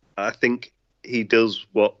I think he does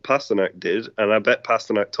what Pasternak did, and I bet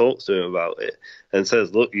Pasternak talks to him about it and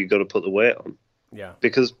says, look, you've got to put the weight on. Yeah.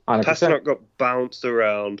 Because 100%. Pasternak got bounced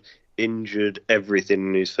around, injured, everything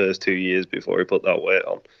in his first 2 years before he put that weight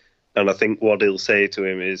on. And I think what he'll say to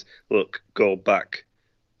him is, look, go back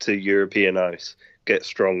to European ice, get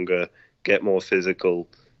stronger, get more physical,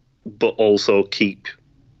 but also keep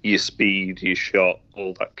your speed, your shot,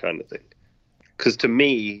 all that kind of thing. Because to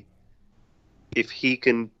me, if he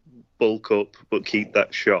can bulk up but keep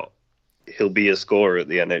that shot, he'll be a scorer at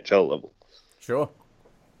the NHL level. Sure.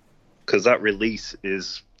 Because that release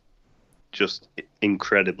is just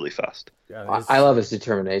incredibly fast. Yeah, I love his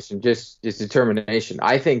determination. Just his determination.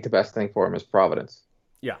 I think the best thing for him is Providence.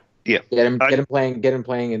 Yeah. Get him playing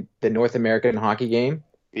in the North American hockey game.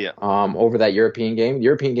 Yeah. Over that European game. The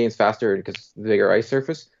European game's faster because it's the bigger ice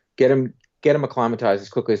surface. Get him acclimatized as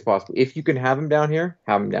quickly as possible. If you can have him down here,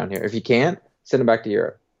 have him down here. If you can't, send him back to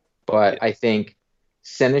Europe. But I think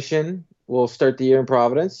Senyshyn will start the year in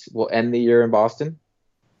Providence. Will end the year in Boston.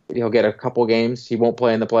 He'll get a couple games. He won't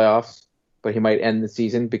play in the playoffs, but he might end the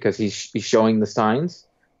season because he's showing the signs.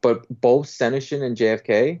 But both Senyshyn and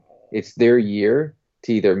JFK, it's their year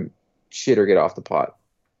to either shit or get off the pot.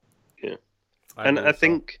 Yeah. I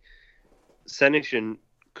think Senyshyn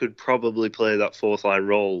could probably play that fourth line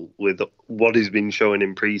role with what he's been showing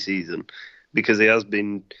in preseason, because he has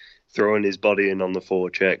been throwing his body in on the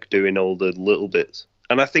forecheck, doing all the little bits.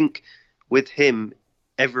 And I think with him,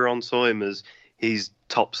 everyone saw him as he's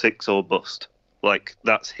top 6 or bust. Like,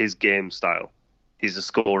 that's his game style. He's a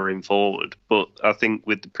scoring forward. But I think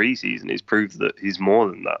with the preseason, he's proved that he's more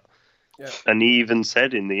than that. Yeah. And he even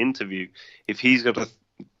said in the interview, if he's got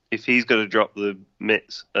to drop the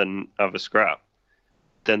mitts and have a scrap,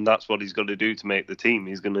 then that's what he's got to do to make the team.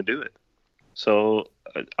 He's going to do it. So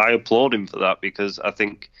I applaud him for that, because I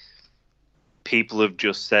think people have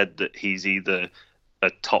just said that he's either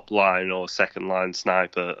a top line or second line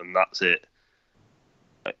sniper, and that's it.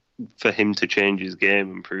 For him to change his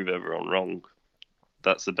game and prove everyone wrong,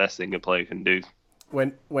 that's the best thing a player can do.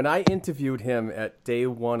 When I interviewed him at day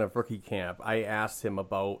 1 of rookie camp, I asked him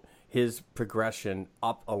about his progression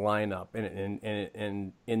up a lineup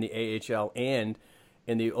in the AHL and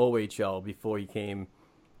in the OHL before he came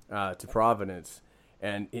to Providence.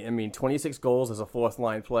 And, I mean, 26 goals as a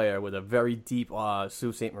fourth-line player with a very deep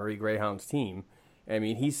Sault Ste. Marie Greyhounds team. I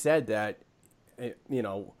mean, he said that,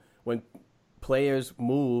 when players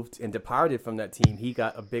moved and departed from that team, he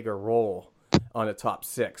got a bigger role on the top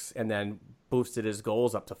 6 and then boosted his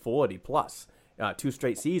goals up to 40 plus 2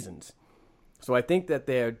 straight seasons. So I think that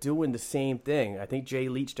they're doing the same thing. I think Jay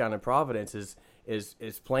Leach down in Providence is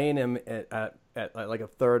playing him at like a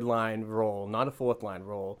third line role, not a fourth line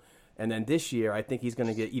role. And then this year, I think he's going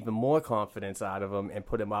to get even more confidence out of him and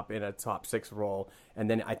put him up in a top 6 role. And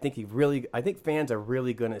then I think fans are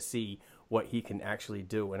really going to see what he can actually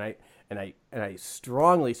do. And I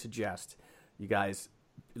strongly suggest you guys,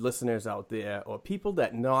 listeners out there, or people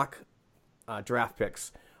that knock draft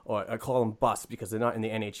picks or call them busts because they're not in the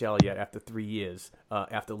NHL yet after 3 years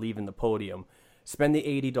after leaving the podium, spend the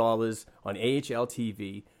 $80 on AHL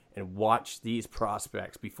TV and watch these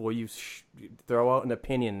prospects before you throw out an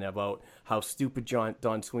opinion about how stupid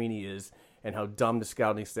Don Sweeney is and how dumb the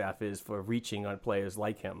scouting staff is for reaching on players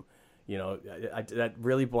like him. That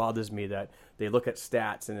really bothers me that they look at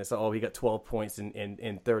stats and it's, he got 12 points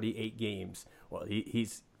in 38 games. Well,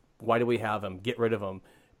 he's why do we have him? Get rid of him.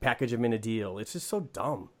 Package him in a deal. It's just so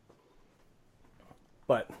dumb.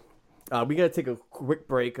 But we got to take a quick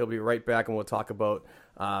break. I'll be right back, and we'll talk about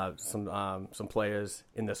some players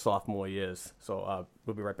in their sophomore years. So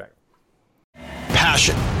We'll be right back.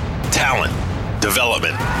 Passion, talent,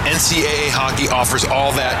 development. NCAA hockey offers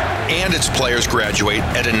all that, and its players graduate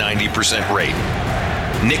at a 90% rate.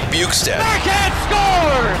 Nick Bukestad. Backhand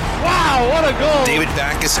scores! Wow, what a goal! David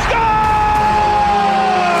Backus.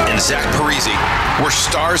 And Zach Parisi were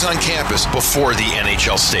stars on campus before the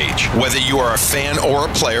NHL stage. Whether you are a fan or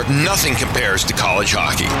a player, nothing compares to college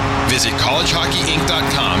hockey. Visit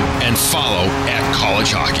collegehockeyinc.com and follow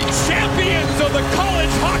 @collegehockey. Champions of the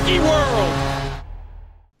college hockey world!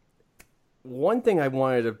 One thing I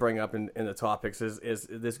wanted to bring up in the topics is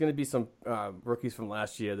there's going to be some rookies from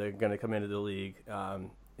last year that are going to come into the league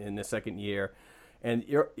in the second year. And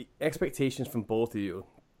your expectations from both of you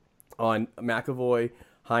on McAvoy,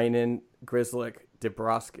 Heinen, Grzelcyk,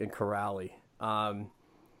 DeBrusk, and Kuraly.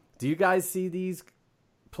 Do you guys see these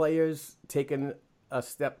players taking a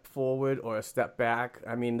step forward or a step back?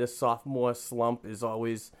 I mean, this sophomore slump is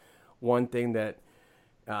always one thing that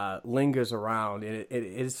lingers around, and it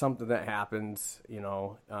is something that happens.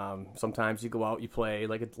 Sometimes you go out, you play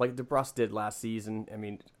like DeBrusk did last season. I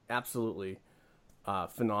mean, absolutely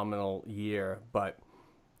phenomenal year. But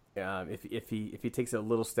if he takes a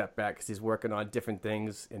little step back because he's working on different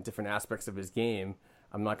things in different aspects of his game,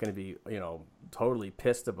 I'm not going to be totally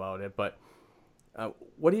pissed about it. But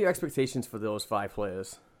what are your expectations for those 5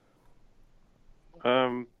 players?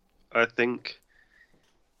 I think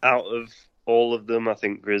out of all of them, I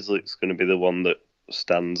think Grzelcyk's going to be the one that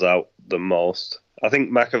stands out the most. I think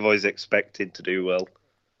McAvoy's expected to do well.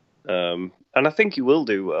 And I think he will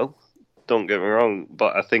do well. Don't get me wrong.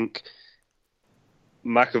 But I think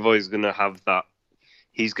McAvoy's going to have that.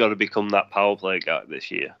 He's got to become that power play guy this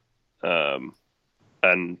year.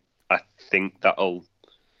 And I think that'll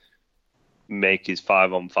make his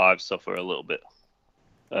 5-on-5 suffer a little bit.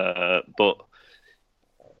 But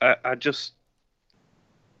I just...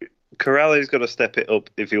 Kuraly's got to step it up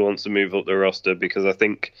if he wants to move up the roster, because I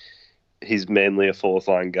think he's mainly a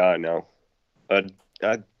fourth-line guy now.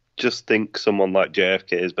 I just think someone like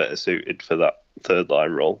JFK is better suited for that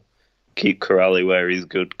third-line role. Keep Kuraly where he's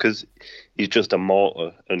good, because he's just a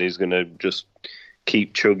mortar, and he's going to just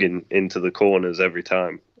keep chugging into the corners every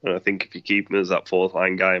time. And I think if you keep him as that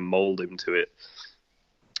fourth-line guy and mould him to it,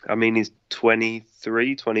 I mean, he's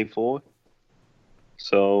 23, 24,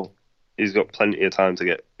 so he's got plenty of time to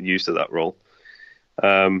get used to that role.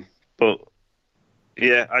 But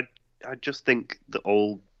yeah, I just think they're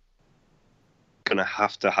all going to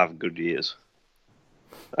have good years.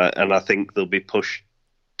 And I think they'll be pushed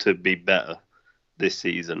to be better this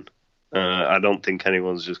season. I don't think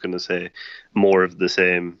anyone's just going to say more of the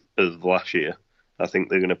same as last year. I think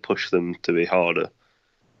they're going to push them to be harder.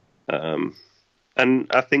 And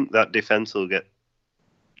I think that defense will get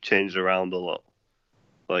changed around a lot.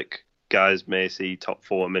 Like, guys may see top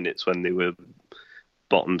 4 minutes when they were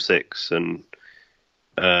bottom 6, and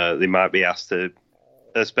they might be asked to,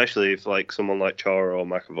 especially if like someone like Chara or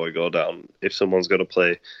McAvoy go down, if someone's got to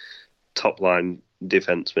play top line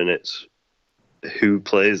defense minutes, who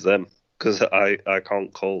plays them? Because I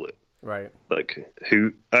can't call it. Right. Like,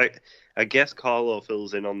 who... I guess Carlo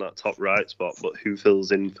fills in on that top right spot, but who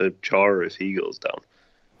fills in for Chara if he goes down?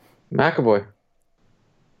 McAvoy.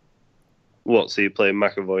 What, so you play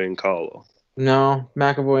McAvoy and Carlo? No,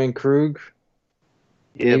 McAvoy and Krug.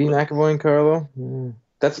 Yeah, Maybe McAvoy and Carlo.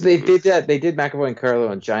 That's they did that. They did McAvoy and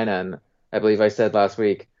Carlo in China, and I believe I said last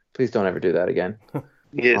week, please don't ever do that again.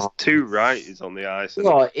 Yeah, it's 2 righties on the ice.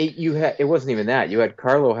 Well, it wasn't even that. You had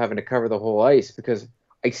Carlo having to cover the whole ice, because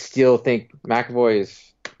I still think McAvoy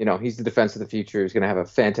is, he's the defense of the future. He's going to have a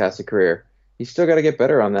fantastic career. He's still got to get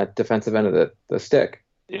better on that defensive end of the stick.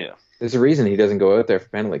 Yeah. There's a reason he doesn't go out there for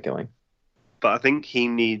penalty killing. But I think he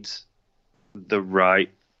needs the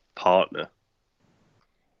right partner.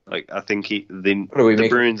 Like, I think the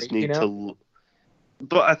Bruins need to...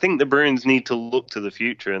 But I think the Bruins need to look to the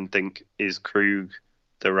future and think, is Krug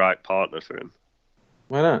the right partner for him?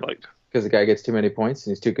 Why not? Because the guy gets too many points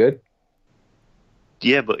and he's too good?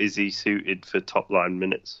 Yeah, but is he suited for top-line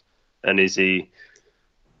minutes? And is he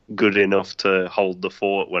good enough to hold the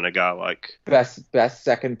fort when a guy like... Best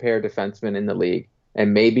second-pair defenseman in the league.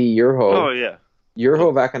 And maybe Urho. Oh, yeah.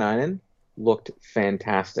 Urho Vakanainen looked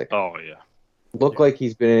fantastic. Oh, yeah. Looked like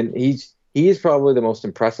he's been in... He is probably the most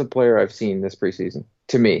impressive player I've seen this preseason,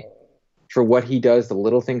 to me. For what he does, the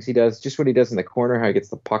little things he does, just what he does in the corner, how he gets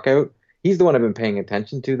the puck out. He's the one I've been paying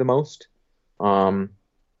attention to the most.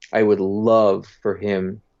 I would love for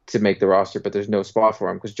him to make the roster, but there's no spot for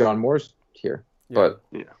him because John Moore's here. Yeah. But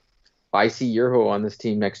I see Urho on this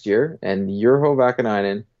team next year, and Urho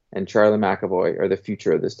Vakanainen and Charlie McAvoy are the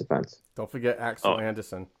future of this defense. Don't forget Axel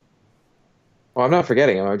Anderson. Well, I'm not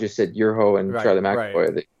forgetting him. I just said Urho and Right, Charlie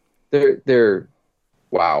McAvoy. They're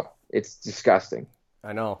wow. It's disgusting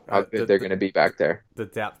I know. how good they're going to be back there. The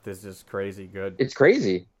depth is just crazy good. It's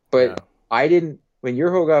crazy. But Yeah. I didn't when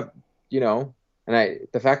Urho got, and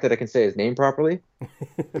the fact that I can say his name properly,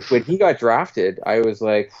 when he got drafted, I was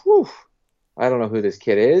like, whew, I don't know who this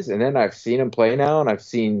kid is. And then I've seen him play now, and I've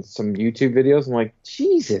seen some YouTube videos. I'm like,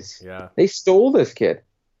 Jesus, Yeah. they stole this kid.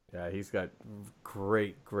 Yeah, he's got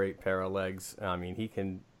great pair of legs. I mean, he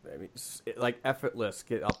can, like effortless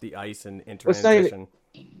get up the ice and in Well, it's not even- transition.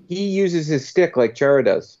 He uses his stick like Chara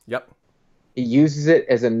does. Yep. He uses it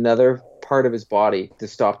as another part of his body to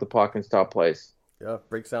stop the puck and stop plays. Yeah,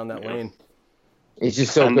 breaks down that lane. He's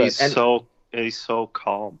just so and good. he's so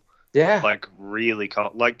calm. Yeah. Like really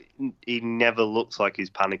calm. Like he never looks like he's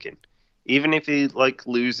panicking. Even if he like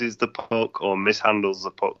loses the puck or mishandles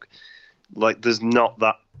the puck, like there's not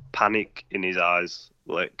that panic in his eyes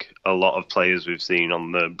like a lot of players we've seen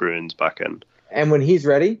on the Bruins back end. And when he's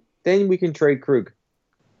ready, then we can trade Krug.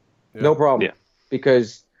 Yeah. No problem. Yeah.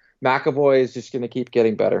 Because McAvoy is just going to keep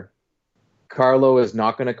getting better. Carlo is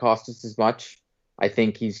not going to cost us as much. I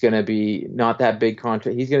think he's going to be not that big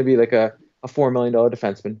contract. He's going to be like a $4 million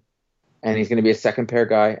defenseman. And he's going to be a second pair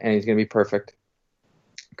guy, and he's going to be perfect.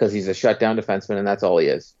 Because he's a shutdown defenseman, and that's all he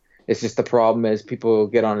is. It's just the problem is people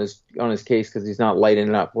get on his case because he's not lighting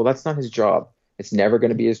it up. Well, that's not his job. It's never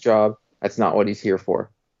going to be his job. That's not what he's here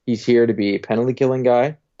for. He's here to be a penalty-killing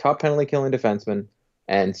guy, top penalty-killing defenseman,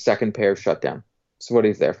 and second pair shutdown. That's what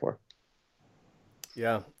he's there for.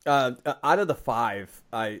 Yeah. Out of the five,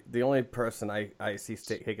 the only person I see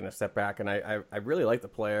taking a step back, and I really like the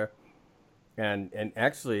player, and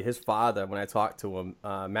actually his father, when I talked to him,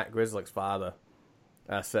 Matt Grzelcyk's father,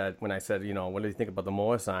 when I said, what do you think about the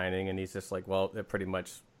Moore signing? And he's just like, well, it pretty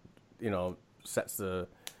much, sets the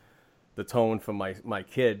tone for my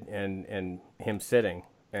kid and him sitting.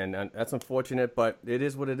 And that's unfortunate, but it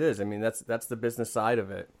is what it is. I mean, that's the business side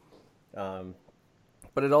of it.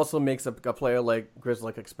 But it also makes a player like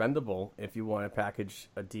Grzelcyk expendable if you want to package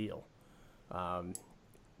a deal.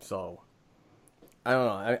 So I don't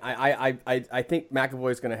know. I think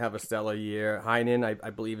McAvoy is going to have a stellar year. Heinen, I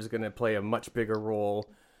believe, is going to play a much bigger role.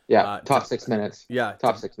 Yeah, top 6 minutes. Yeah,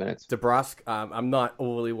 top 6 minutes. DeBrusk, I'm not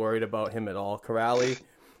overly worried about him at all. Corrali,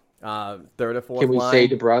 third or fourth Can we line. say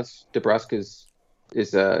DeBrusk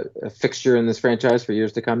is a fixture in this franchise for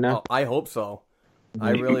years to come now? Oh, I hope so.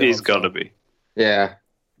 I really He's hope got so. to be. Yeah.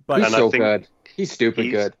 But He's And so I think good. He's stupid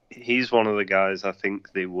good. He's one of the guys I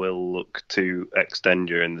think they will look to extend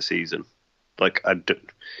during the season. Like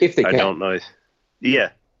If they I can. don't know. Yeah,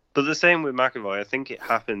 but the same with McAvoy. I think it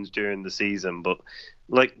happens during the season, but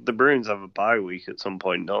like the Bruins have a bye week at some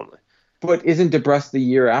point, don't they? But isn't DeBrusk the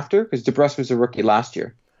year after? Because DeBrusk was a rookie last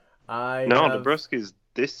year. DeBrusk is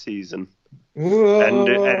this season. Whoa.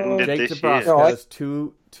 Ended Jake this DeBrusk year. has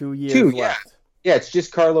two years left. Yeah, it's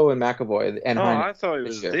just Carlo and McAvoy and Oh, Heinen I thought it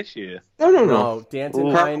this was year. this year. No. No,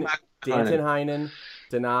 Danton Carlo Heinen,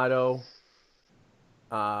 Donato,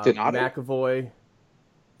 Donato? McAvoy,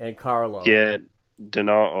 and Carlo. Yeah,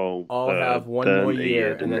 Donato. All have one more burned a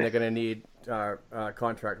year, and didn't then he? they're going to need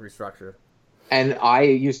contract restructure. And I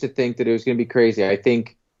used to think that it was going to be crazy. I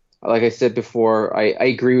think, like I said before, I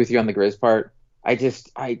agree with you on the Grizz part.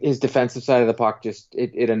 His defensive side of the puck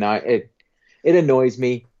it annoys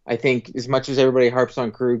me. I think as much as everybody harps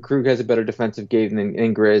on Krug has a better defensive game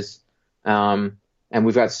than Grizz. And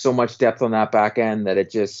we've got so much depth on that back end that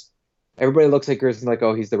everybody looks at Grizz and like,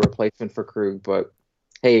 oh, he's the replacement for Krug. But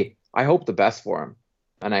hey, I hope the best for him.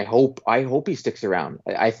 And I hope he sticks around.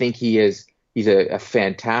 I think he's a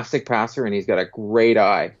fantastic passer, and he's got a great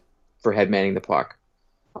eye for head manning the puck.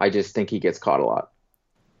 I just think he gets caught a lot.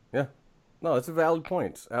 Yeah. No, that's a valid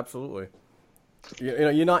point. Absolutely.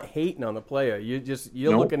 You're not hating on the player. You're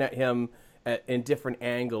Nope. looking at him in different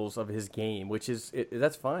angles of his game, which is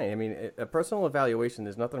that's fine. I mean, a personal evaluation.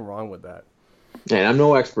 There's nothing wrong with that. And I'm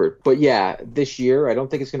no expert, but yeah, this year I don't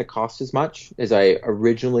think it's going to cost as much as I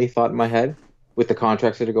originally thought in my head with the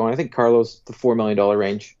contracts that are going. I think Carlos the $4 million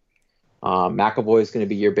range. McAvoy is going to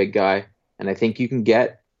be your big guy, and I think you can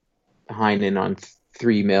get Heinen on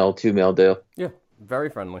 $3 million, $2 million deal. Yeah, very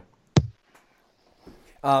friendly.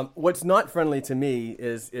 What's not friendly to me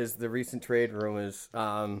is the recent trade rumors,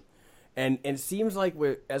 and it seems like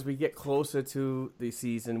as we get closer to the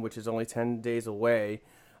season, which is only 10 days away,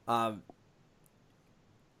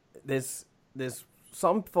 there's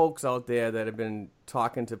some folks out there that have been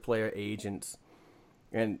talking to player agents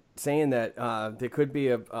and saying that there could be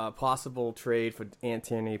a possible trade for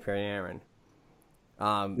Antoni Panarin.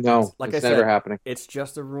 No, like it's I never said, happening. It's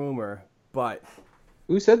just a rumor, but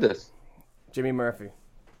Who said this? Jimmy Murphy.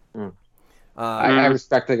 I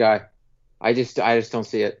respect the guy. I just don't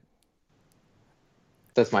see it.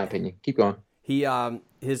 That's my opinion. Keep going. He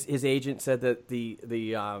his agent said that the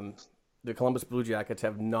Columbus Blue Jackets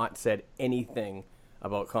have not said anything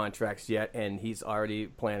about contracts yet, and he's already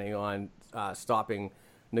planning on stopping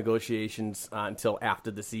negotiations until after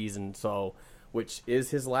the season. So, which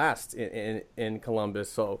is his last in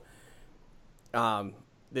Columbus. So, I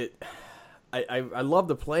love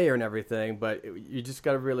the player and everything, but you just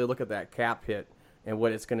got to really look at that cap hit and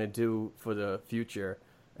what it's going to do for the future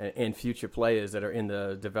and future players that are in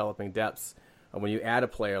the developing depths when you add a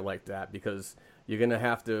player like that, because you're going to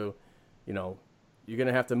have to, you're going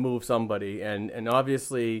to have to move somebody. And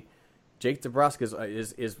obviously Jake DeBrusk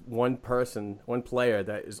is one player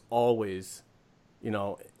that is always,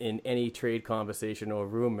 in any trade conversation or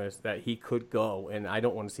rumors that he could go. And I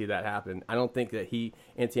don't want to see that happen. I don't think that Antti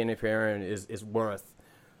Panarin is worth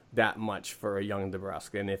that much for a young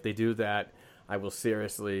DeBrusk. And if they do that, I will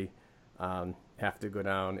seriously have to go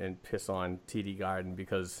down and piss on TD Garden,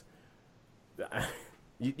 because I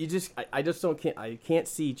can't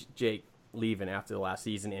see Jake leaving after the last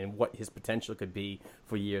season and what his potential could be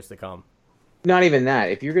for years to come. Not even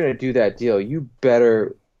that. If you're going to do that deal, you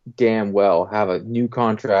better damn well have a new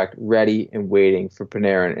contract ready and waiting for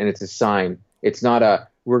Panarin, and it's a sign. It's not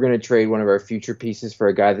we're going to trade one of our future pieces for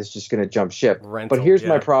a guy that's just going to jump ship. Rental, but here's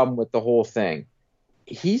my problem with the whole thing.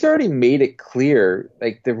 He's already made it clear,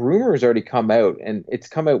 like the rumor has already come out, and it's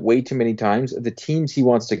come out way too many times, of the teams he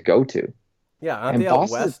wants to go to. Yeah, aren't they out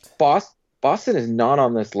west? Boston is not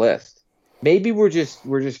on this list. Maybe we're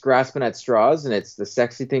just grasping at straws, and it's the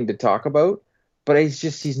sexy thing to talk about, but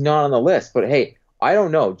he's not on the list. But hey, I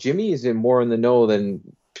don't know. Jimmy is more in the know than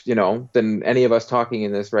any of us talking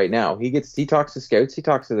in this right now. He talks to scouts, he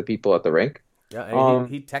talks to the people at the rink. Yeah, and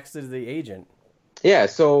he texted the agent. Yeah,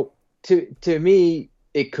 so to me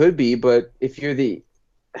it could be, but if you're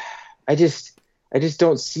I just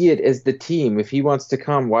don't see it as the team. If he wants to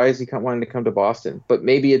come, why is he wanting to come to Boston? But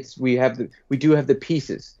maybe we do have the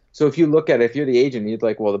pieces. So if you look at it, if you're the agent, you'd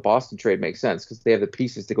like, well, the Boston trade makes sense because they have the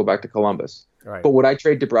pieces to go back to Columbus. Right. But would I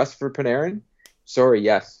trade DeBrusk for Panarin? Sorry,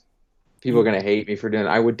 yes. People are going to hate me for doing it.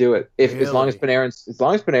 I would do it Really? as long as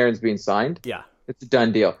Panarin's being signed. Yeah, it's a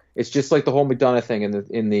done deal. It's just like the whole McDonough thing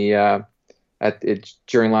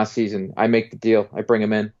during last season. I make the deal. I bring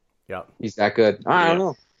him in. Yeah, he's that good. I don't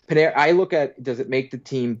know. Panarin. I look at, does it make the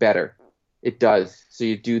team better? It does. So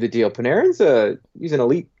you do the deal. Panarin's he's an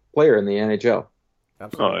elite player in the NHL.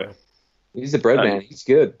 Absolutely. Oh, He's a bread man. He's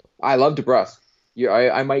good. I love DeBrusk.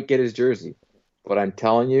 I might get his jersey, but I'm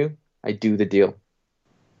telling you, I do the deal.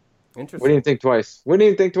 Interesting. Wouldn't even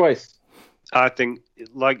think twice. I think,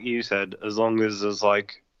 like you said, as long as there's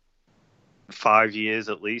like 5 years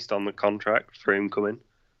at least on the contract for him coming,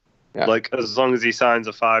 like as long as he signs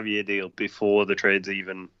a 5-year deal before the trade's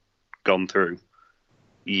even gone through,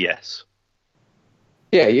 yes.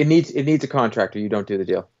 Yeah, it needs a contract or you don't do the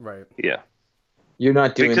deal. Right. Yeah. You're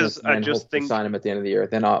not doing because this and hope to sign him at the end of the year.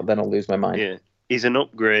 Then I'll lose my mind. Yeah, he's an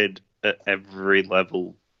upgrade at every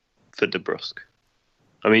level for DeBrusk.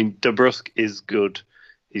 I mean, DeBrusk is good.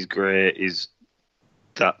 He's great. He's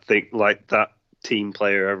that thing, like that team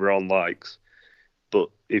player everyone likes. But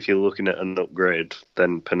if you're looking at an upgrade,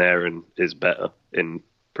 then Panarin is better in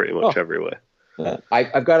pretty much every way. Yeah.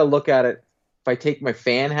 I've got to look at it. If I take my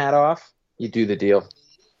fan hat off, you do the deal.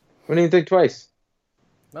 Wouldn't even think twice.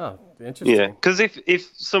 Oh, interesting. Yeah, because if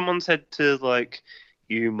someone said to like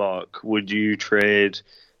you, Mark, would you trade?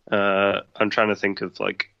 I'm trying to think of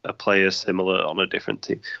like a player similar on a different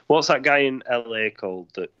team. What's that guy in LA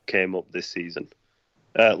called that came up this season?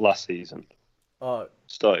 Last season.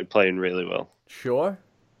 Started playing really well. Sure.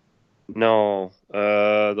 No,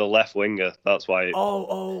 the left winger. That's why.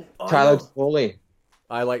 Tyler Toffoli.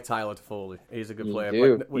 I like Tyler Toffoli. He's a good player.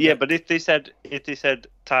 Do. But if they said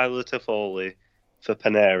Tyler Toffoli for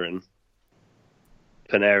Panarin's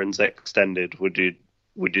extended, would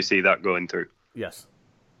you see that going through? Yes.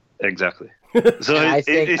 Exactly. So I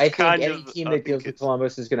think any team that deals with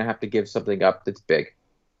Columbus is going to have to give something up that's big.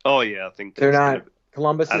 Oh yeah, I think they're not.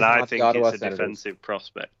 Columbus is and not I think the Ottawa it's a Senators. defensive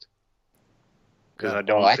prospect. Because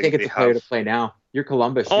I think it's a player to play now. You're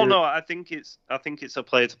Columbus. No, I think it's a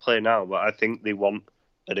player to play now, but I think they want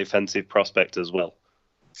a defensive prospect as well.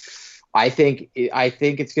 I think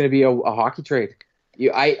it's going to be a hockey trade.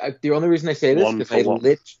 The only reason I say this is because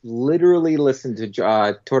I literally listened to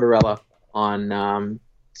Tortorella on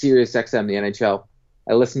Sirius XM, the NHL.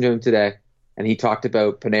 I listened to him today, and he talked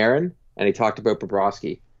about Panarin and he talked about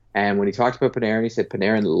Bobrovsky. And when he talked about Panarin, he said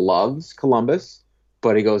Panarin loves Columbus,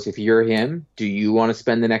 but he goes, if you're him, do you want to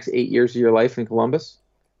spend the next 8 years of your life in Columbus?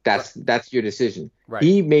 That's your decision. Right.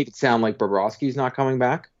 He made it sound like Bobrovsky's not coming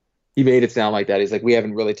back. He made it sound like that. He's like, we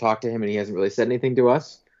haven't really talked to him, and he hasn't really said anything to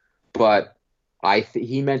us. But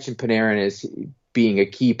he mentioned Panarin as being a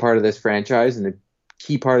key part of this franchise and a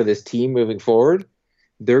key part of this team moving forward.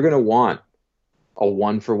 They're going to want a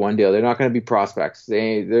 1-for-1 deal. They're not going to be prospects.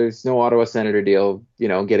 There's no Ottawa Senator deal,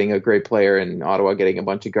 getting a great player and Ottawa getting a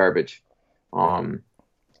bunch of garbage. The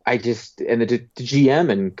GM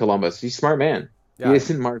in Columbus, he's a smart man. Yeah. He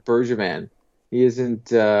isn't Mark Bergevin. He isn't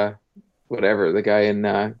the guy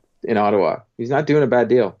in Ottawa. He's not doing a bad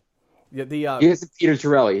deal. Yeah, he isn't Peter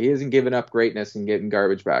Chiarelli. He isn't giving up greatness and getting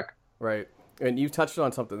garbage back. Right. And you touched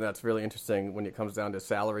on something that's really interesting when it comes down to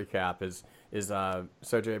salary cap is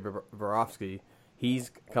Sergei Bobrovsky.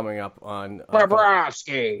 He's coming up on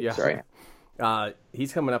Bobrovsky. Yeah. Sorry.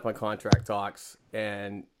 He's coming up on contract talks,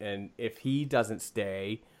 and if he doesn't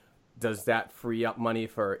stay, does that free up money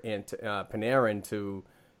for Panarin to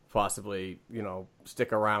possibly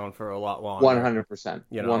stick around for a lot longer? 100%.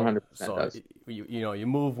 100% so does. You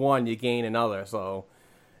move one, you gain another. So,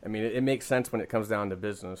 I mean, it makes sense when it comes down to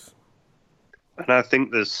business. And I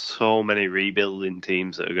think there's so many rebuilding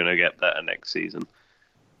teams that are going to get better next season.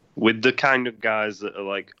 With the kind of guys that are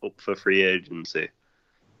like up for free agency.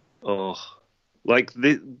 Oh, like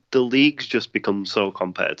the league's just become so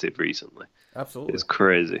competitive recently. Absolutely. It's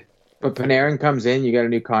crazy. But Panarin comes in, you got a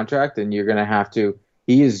new contract, and you're going to have to,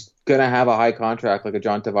 he is going to have a high contract like a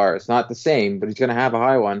John Tavares. Not the same, but he's going to have a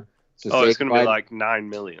high one. So it's going to be like $9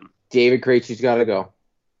 million. David Krejci's got to go.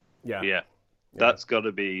 Yeah. That's got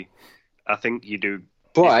to be, I think you do.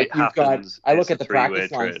 But I look at the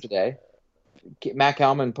practice lines today. Matt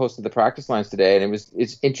Kalman posted the practice lines today, and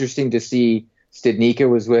it's interesting to see Stednicka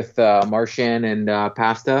was with Marchand and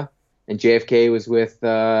Pasta, and JFK was with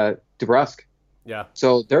DeBrusk. Yeah.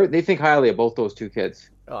 So they think highly of both those two kids.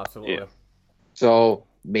 Oh, absolutely. Yeah. So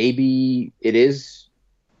maybe it is,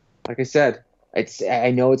 like I said,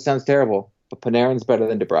 I know it sounds terrible, but Panarin's better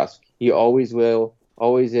than DeBrusk. He always will,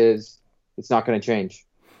 always is. It's not going to change.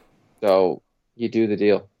 So you do the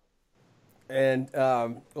deal. And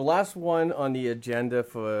the last one on the agenda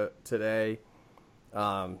for today,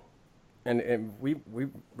 and we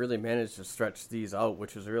really managed to stretch these out,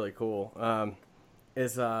 which is really cool.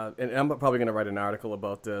 And I'm probably going to write an article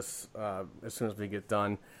about this as soon as we get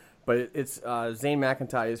done. But it's Zane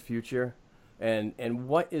McIntyre's future, and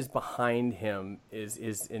what is behind him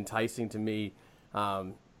is enticing to me.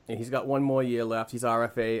 And he's got one more year left. He's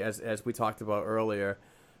RFA, as we talked about earlier.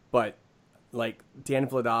 But like Dan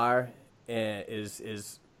Vladar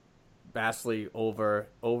is vastly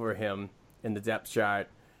over him in the depth chart,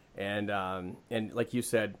 and like you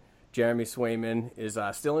said, Jeremy Swayman is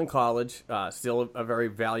still in college, still a very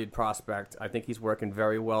valued prospect. I think he's working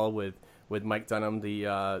very well with Mike Dunham, the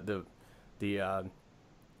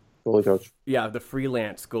goalie coach. Yeah, the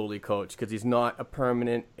freelance goalie coach, because he's not a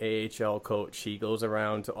permanent AHL coach. He goes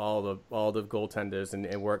around to all the goaltenders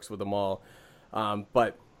and works with them all.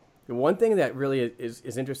 But the one thing that really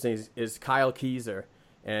is interesting is Kyle Keyser,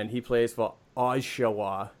 and he plays for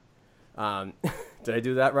Oshawa. Did I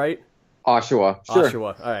do that right? Oshawa. Sure.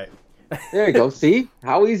 Oshawa. All right. There you go. See?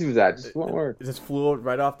 How easy was that? Just one word. It just flew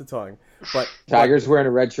right off the tongue. But Tiger's wearing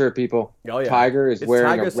a red shirt, people. Oh, yeah. Tiger is wearing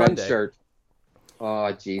Tiger a red Sunday. shirt.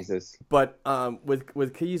 Oh, Jesus. But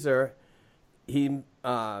with Keyser, he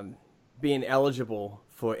being eligible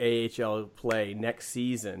for AHL play next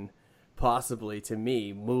season, possibly, to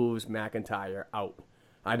me, moves McIntyre out.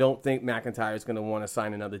 I don't think McIntyre is going to want to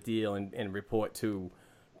sign another deal and report to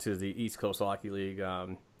the East Coast Hockey League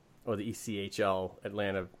or the ECHL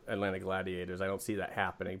Atlanta Gladiators. I don't see that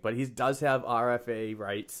happening. But he does have RFA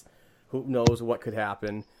rights. Who knows what could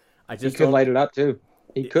happen? He could light it up, too.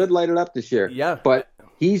 He could light it up this year. Yeah. But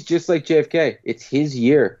he's just like JFK. It's his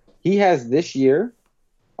year. He has this year.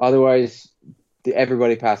 Otherwise,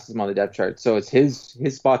 everybody passes him on the depth chart. So it's his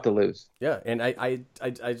spot to lose. Yeah, and I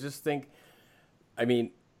just think, I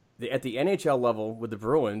mean, at the NHL level with the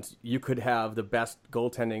Bruins, you could have the best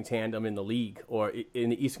goaltending tandem in the league or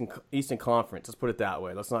in the Eastern Conference. Let's put it that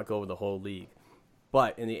way. Let's not go with the whole league.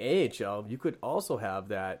 But in the AHL, you could also have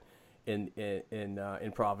that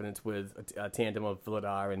in Providence with a tandem of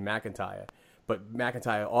Vladar and McIntyre. But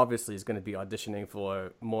McIntyre obviously is going to be auditioning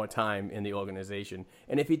for more time in the organization.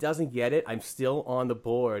 And if he doesn't get it, I'm still on the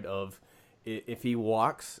board of if he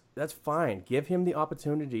walks, that's fine. Give him the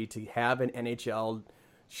opportunity to have an NHL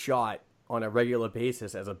shot on a regular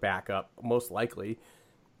basis as a backup, most likely,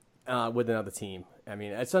 with another team. I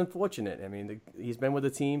mean, it's unfortunate. I mean, he's been with the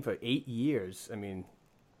team for 8 years. I mean,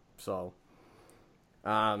 so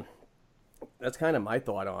that's kind of my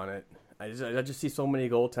thought on it. I just see so many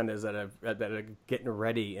goaltenders that are getting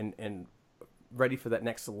ready and ready for that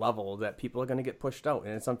next level that people are going to get pushed out,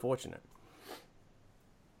 and it's unfortunate.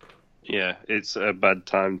 Yeah, it's a bad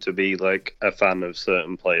time to be like a fan of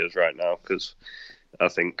certain players right now, because I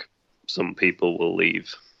think some people will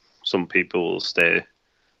leave, some people will stay,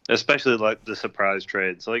 especially like the surprise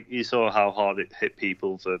trades. Like you saw how hard it hit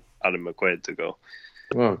people for Adam McQuaid to go.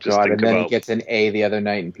 Oh God! And then he gets an A the other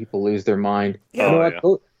night, and people lose their mind. Yeah.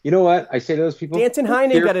 You know what? I say to those people, Danton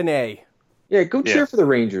Heinen got an A. Yeah, go cheer for the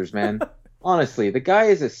Rangers, man. Honestly, the guy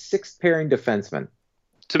is a sixth pairing defenseman.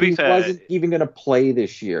 To be fair, he wasn't even going to play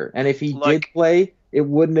this year, and if he did play, it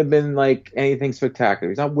wouldn't have been like anything spectacular.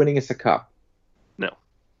 He's not winning us a cup. No,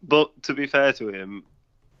 but to be fair to him,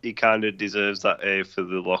 he kind of deserves that A for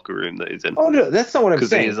the locker room that he's in. Oh no, that's not what I'm saying.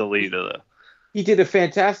 Because he is a leader there. He did a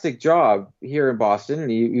fantastic job here in Boston, and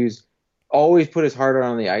he's always put his heart out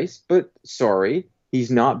on the ice. But sorry, he's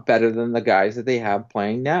not better than the guys that they have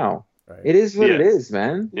playing now. Right. It is what it is,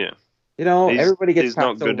 man. Yeah, everybody gets. He's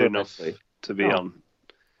not good enough to be on.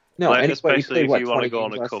 No, like, especially if you want to go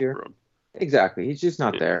on a cup run. Exactly, he's just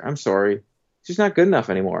not there. I'm sorry, he's just not good enough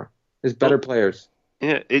anymore. There's better players.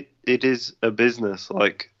 Yeah, it is a business.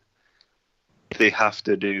 Like they have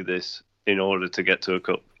to do this in order to get to a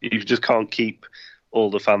cup. You just can't keep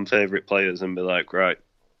all the fan favorite players and be like, right,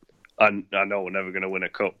 I know we're never going to win a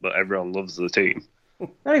cup, but everyone loves the team.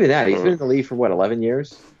 Not even that. He's been in the league for 11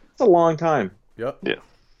 years? It's a long time. Yep. Yeah.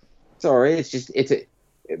 Sorry,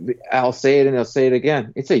 I'll say it and I'll say it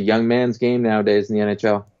again. It's a young man's game nowadays in the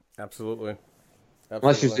NHL. Absolutely.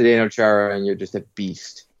 Unless you're Zdeno Chara and you're just a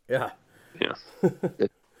beast. Yeah. Yeah. The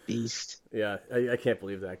beast. Yeah, I can't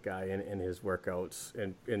believe that guy in his workouts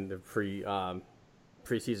and in the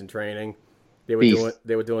preseason training. They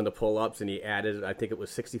were doing the pull-ups, and he added, I think it was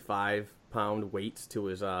 65-pound weights to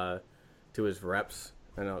his reps.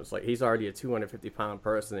 And I was like, he's already a 250-pound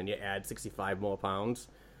person, and you add 65 more pounds.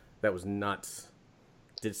 That was nuts.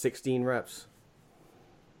 Did 16 reps.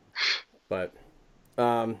 But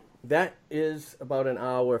that is about an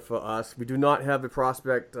hour for us. We do not have a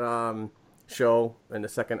prospect show in the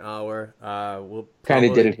second hour. We'll kind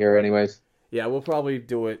of did it here anyways. Yeah, we'll probably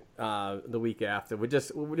do it the week after. We're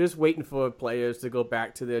just waiting for players to go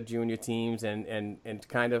back to their junior teams and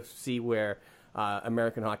kind of see where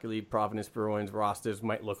American Hockey League Providence Bruins rosters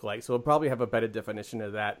might look like. So we'll probably have a better definition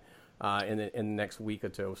of that in the next week or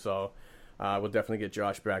two. So we'll definitely get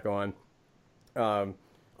Josh back on.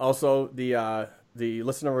 Also, the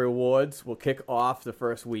listener rewards will kick off the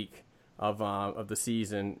first week of the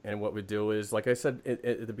season, and what we do is, like I said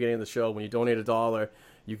at the beginning of the show, when you donate $1,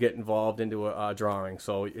 you get involved into a drawing.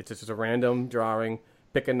 So it's just a random drawing.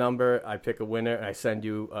 Pick a number, I pick a winner, and I send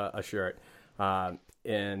you a shirt.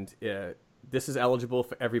 This is eligible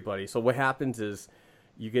for everybody. So what happens is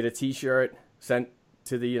you get a T-shirt sent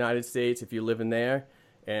to the United States if you live in there,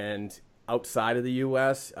 and outside of the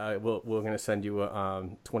U.S., we're going to send you a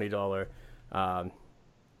 $20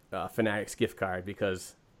 Fanatics gift card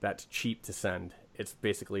because that's cheap to send. It's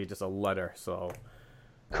basically just a letter. So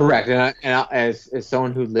correct. And as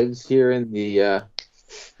someone who lives here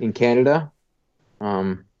in Canada,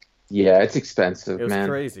 it's expensive, man. It was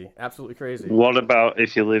crazy, absolutely crazy. What about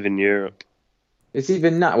if you live in Europe? It's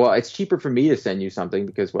even not. Well, it's cheaper for me to send you something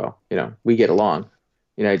because, we get along.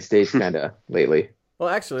 United States kind of lately. Well,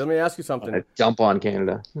 actually, let me ask you something. Jump on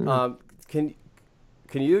Canada. Can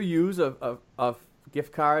you use a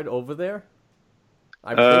gift card over there?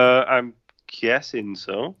 I'm guessing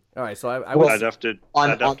so. All right, so I'd have to on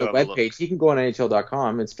the webpage. You can go on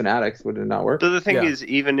NHL.com. It's Fanatics. Would it not work? But the thing is,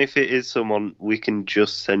 even if it is someone, we can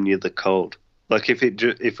just send you the code. Like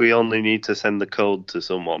if we only need to send the code to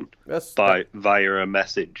someone via a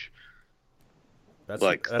message, that's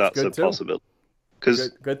a possibility.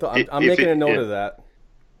 Because I'm making a note of that.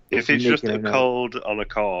 If it's just a code on a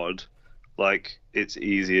card, like it's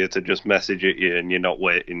easier to just message it you, and you're not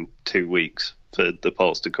waiting 2 weeks for the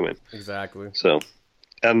post to come in. Exactly. So,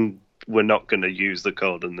 and we're not going to use the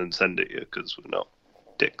code and then send it you because we're not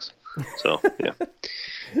dicks. So yeah.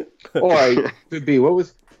 Or it could be what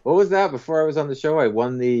was that? Before I was on the show, I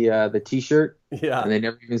won the T-shirt. Yeah. And they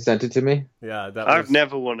never even sent it to me. Yeah. I've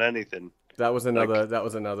never won anything. That was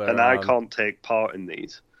another. And I can't take part in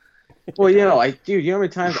these. Well, you know how many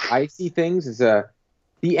times I see things is the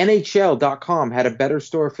NHL.com had a better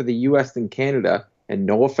store for the U.S. than Canada. And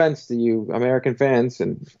no offense to you American fans,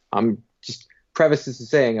 and I'm just preface this to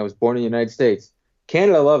saying I was born in the United States.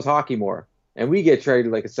 Canada loves hockey more, and we get treated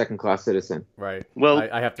like a second-class citizen. Right. Well,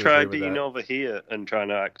 I have to try agree with being that. over here and trying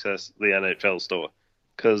to access the NHL store,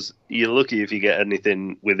 because you're lucky if you get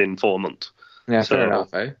anything within 4 months. Yeah, fair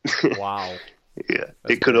enough, eh? Wow. Yeah,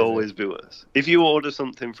 it could always be worse. If you order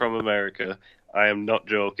something from America, I am not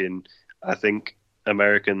joking, I think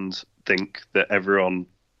Americans think that everyone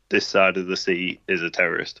this side of the sea is a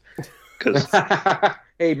terrorist. Because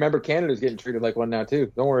hey, remember Canada's getting treated like one now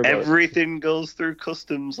too. Don't worry about it. Everything goes through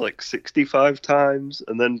customs like 65 times,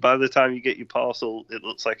 and then by the time you get your parcel, it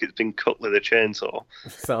looks like it's been cut with a chainsaw.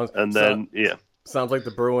 Sounds like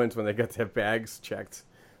the Bruins when they got their bags checked.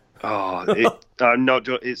 Oh, I'm not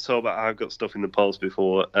joking. It's so bad. I've got stuff in the post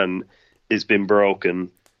before, and it's been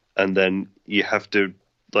broken, and then you have to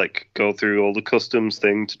like go through all the customs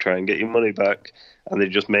thing to try and get your money back, and they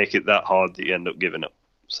just make it that hard that you end up giving up.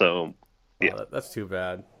 So, yeah, that's too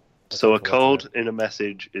bad. So a code in a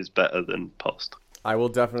message is better than post. I will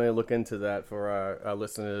definitely look into that for our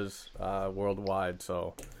listeners worldwide.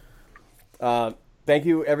 So, thank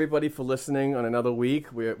you everybody for listening on another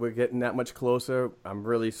week. We're getting that much closer. I'm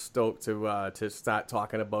really stoked to start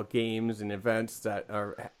talking about games and events that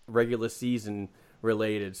are regular season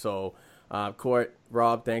related. So, Court,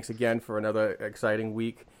 Rob, thanks again for another exciting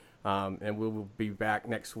week, and we will be back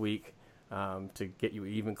next week to get you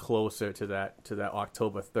even closer to that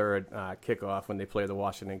October 3rd kickoff when they play the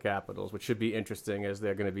Washington Capitals, which should be interesting as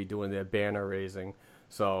they're going to be doing their banner raising.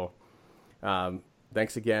 So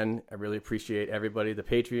thanks again. I really appreciate everybody, the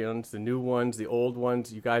Patreons, the new ones, the old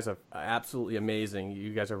ones. You guys are absolutely amazing.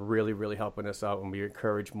 You guys are really, really helping us out, and we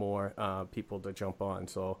encourage more people to jump on.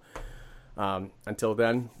 So until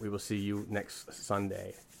then, we will see you next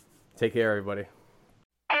Sunday. Take care, everybody.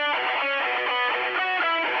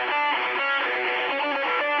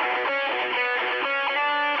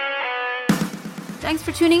 Thanks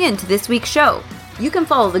for tuning in to this week's show. You can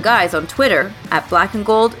follow the guys on Twitter at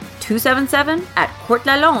blackandgold277, at Court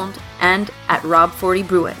Lalonde, and at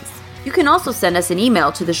Rob40Bruins. You can also send us an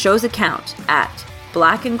email to the show's account at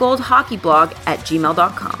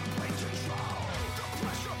blackandgoldhockeyblog@gmail.com.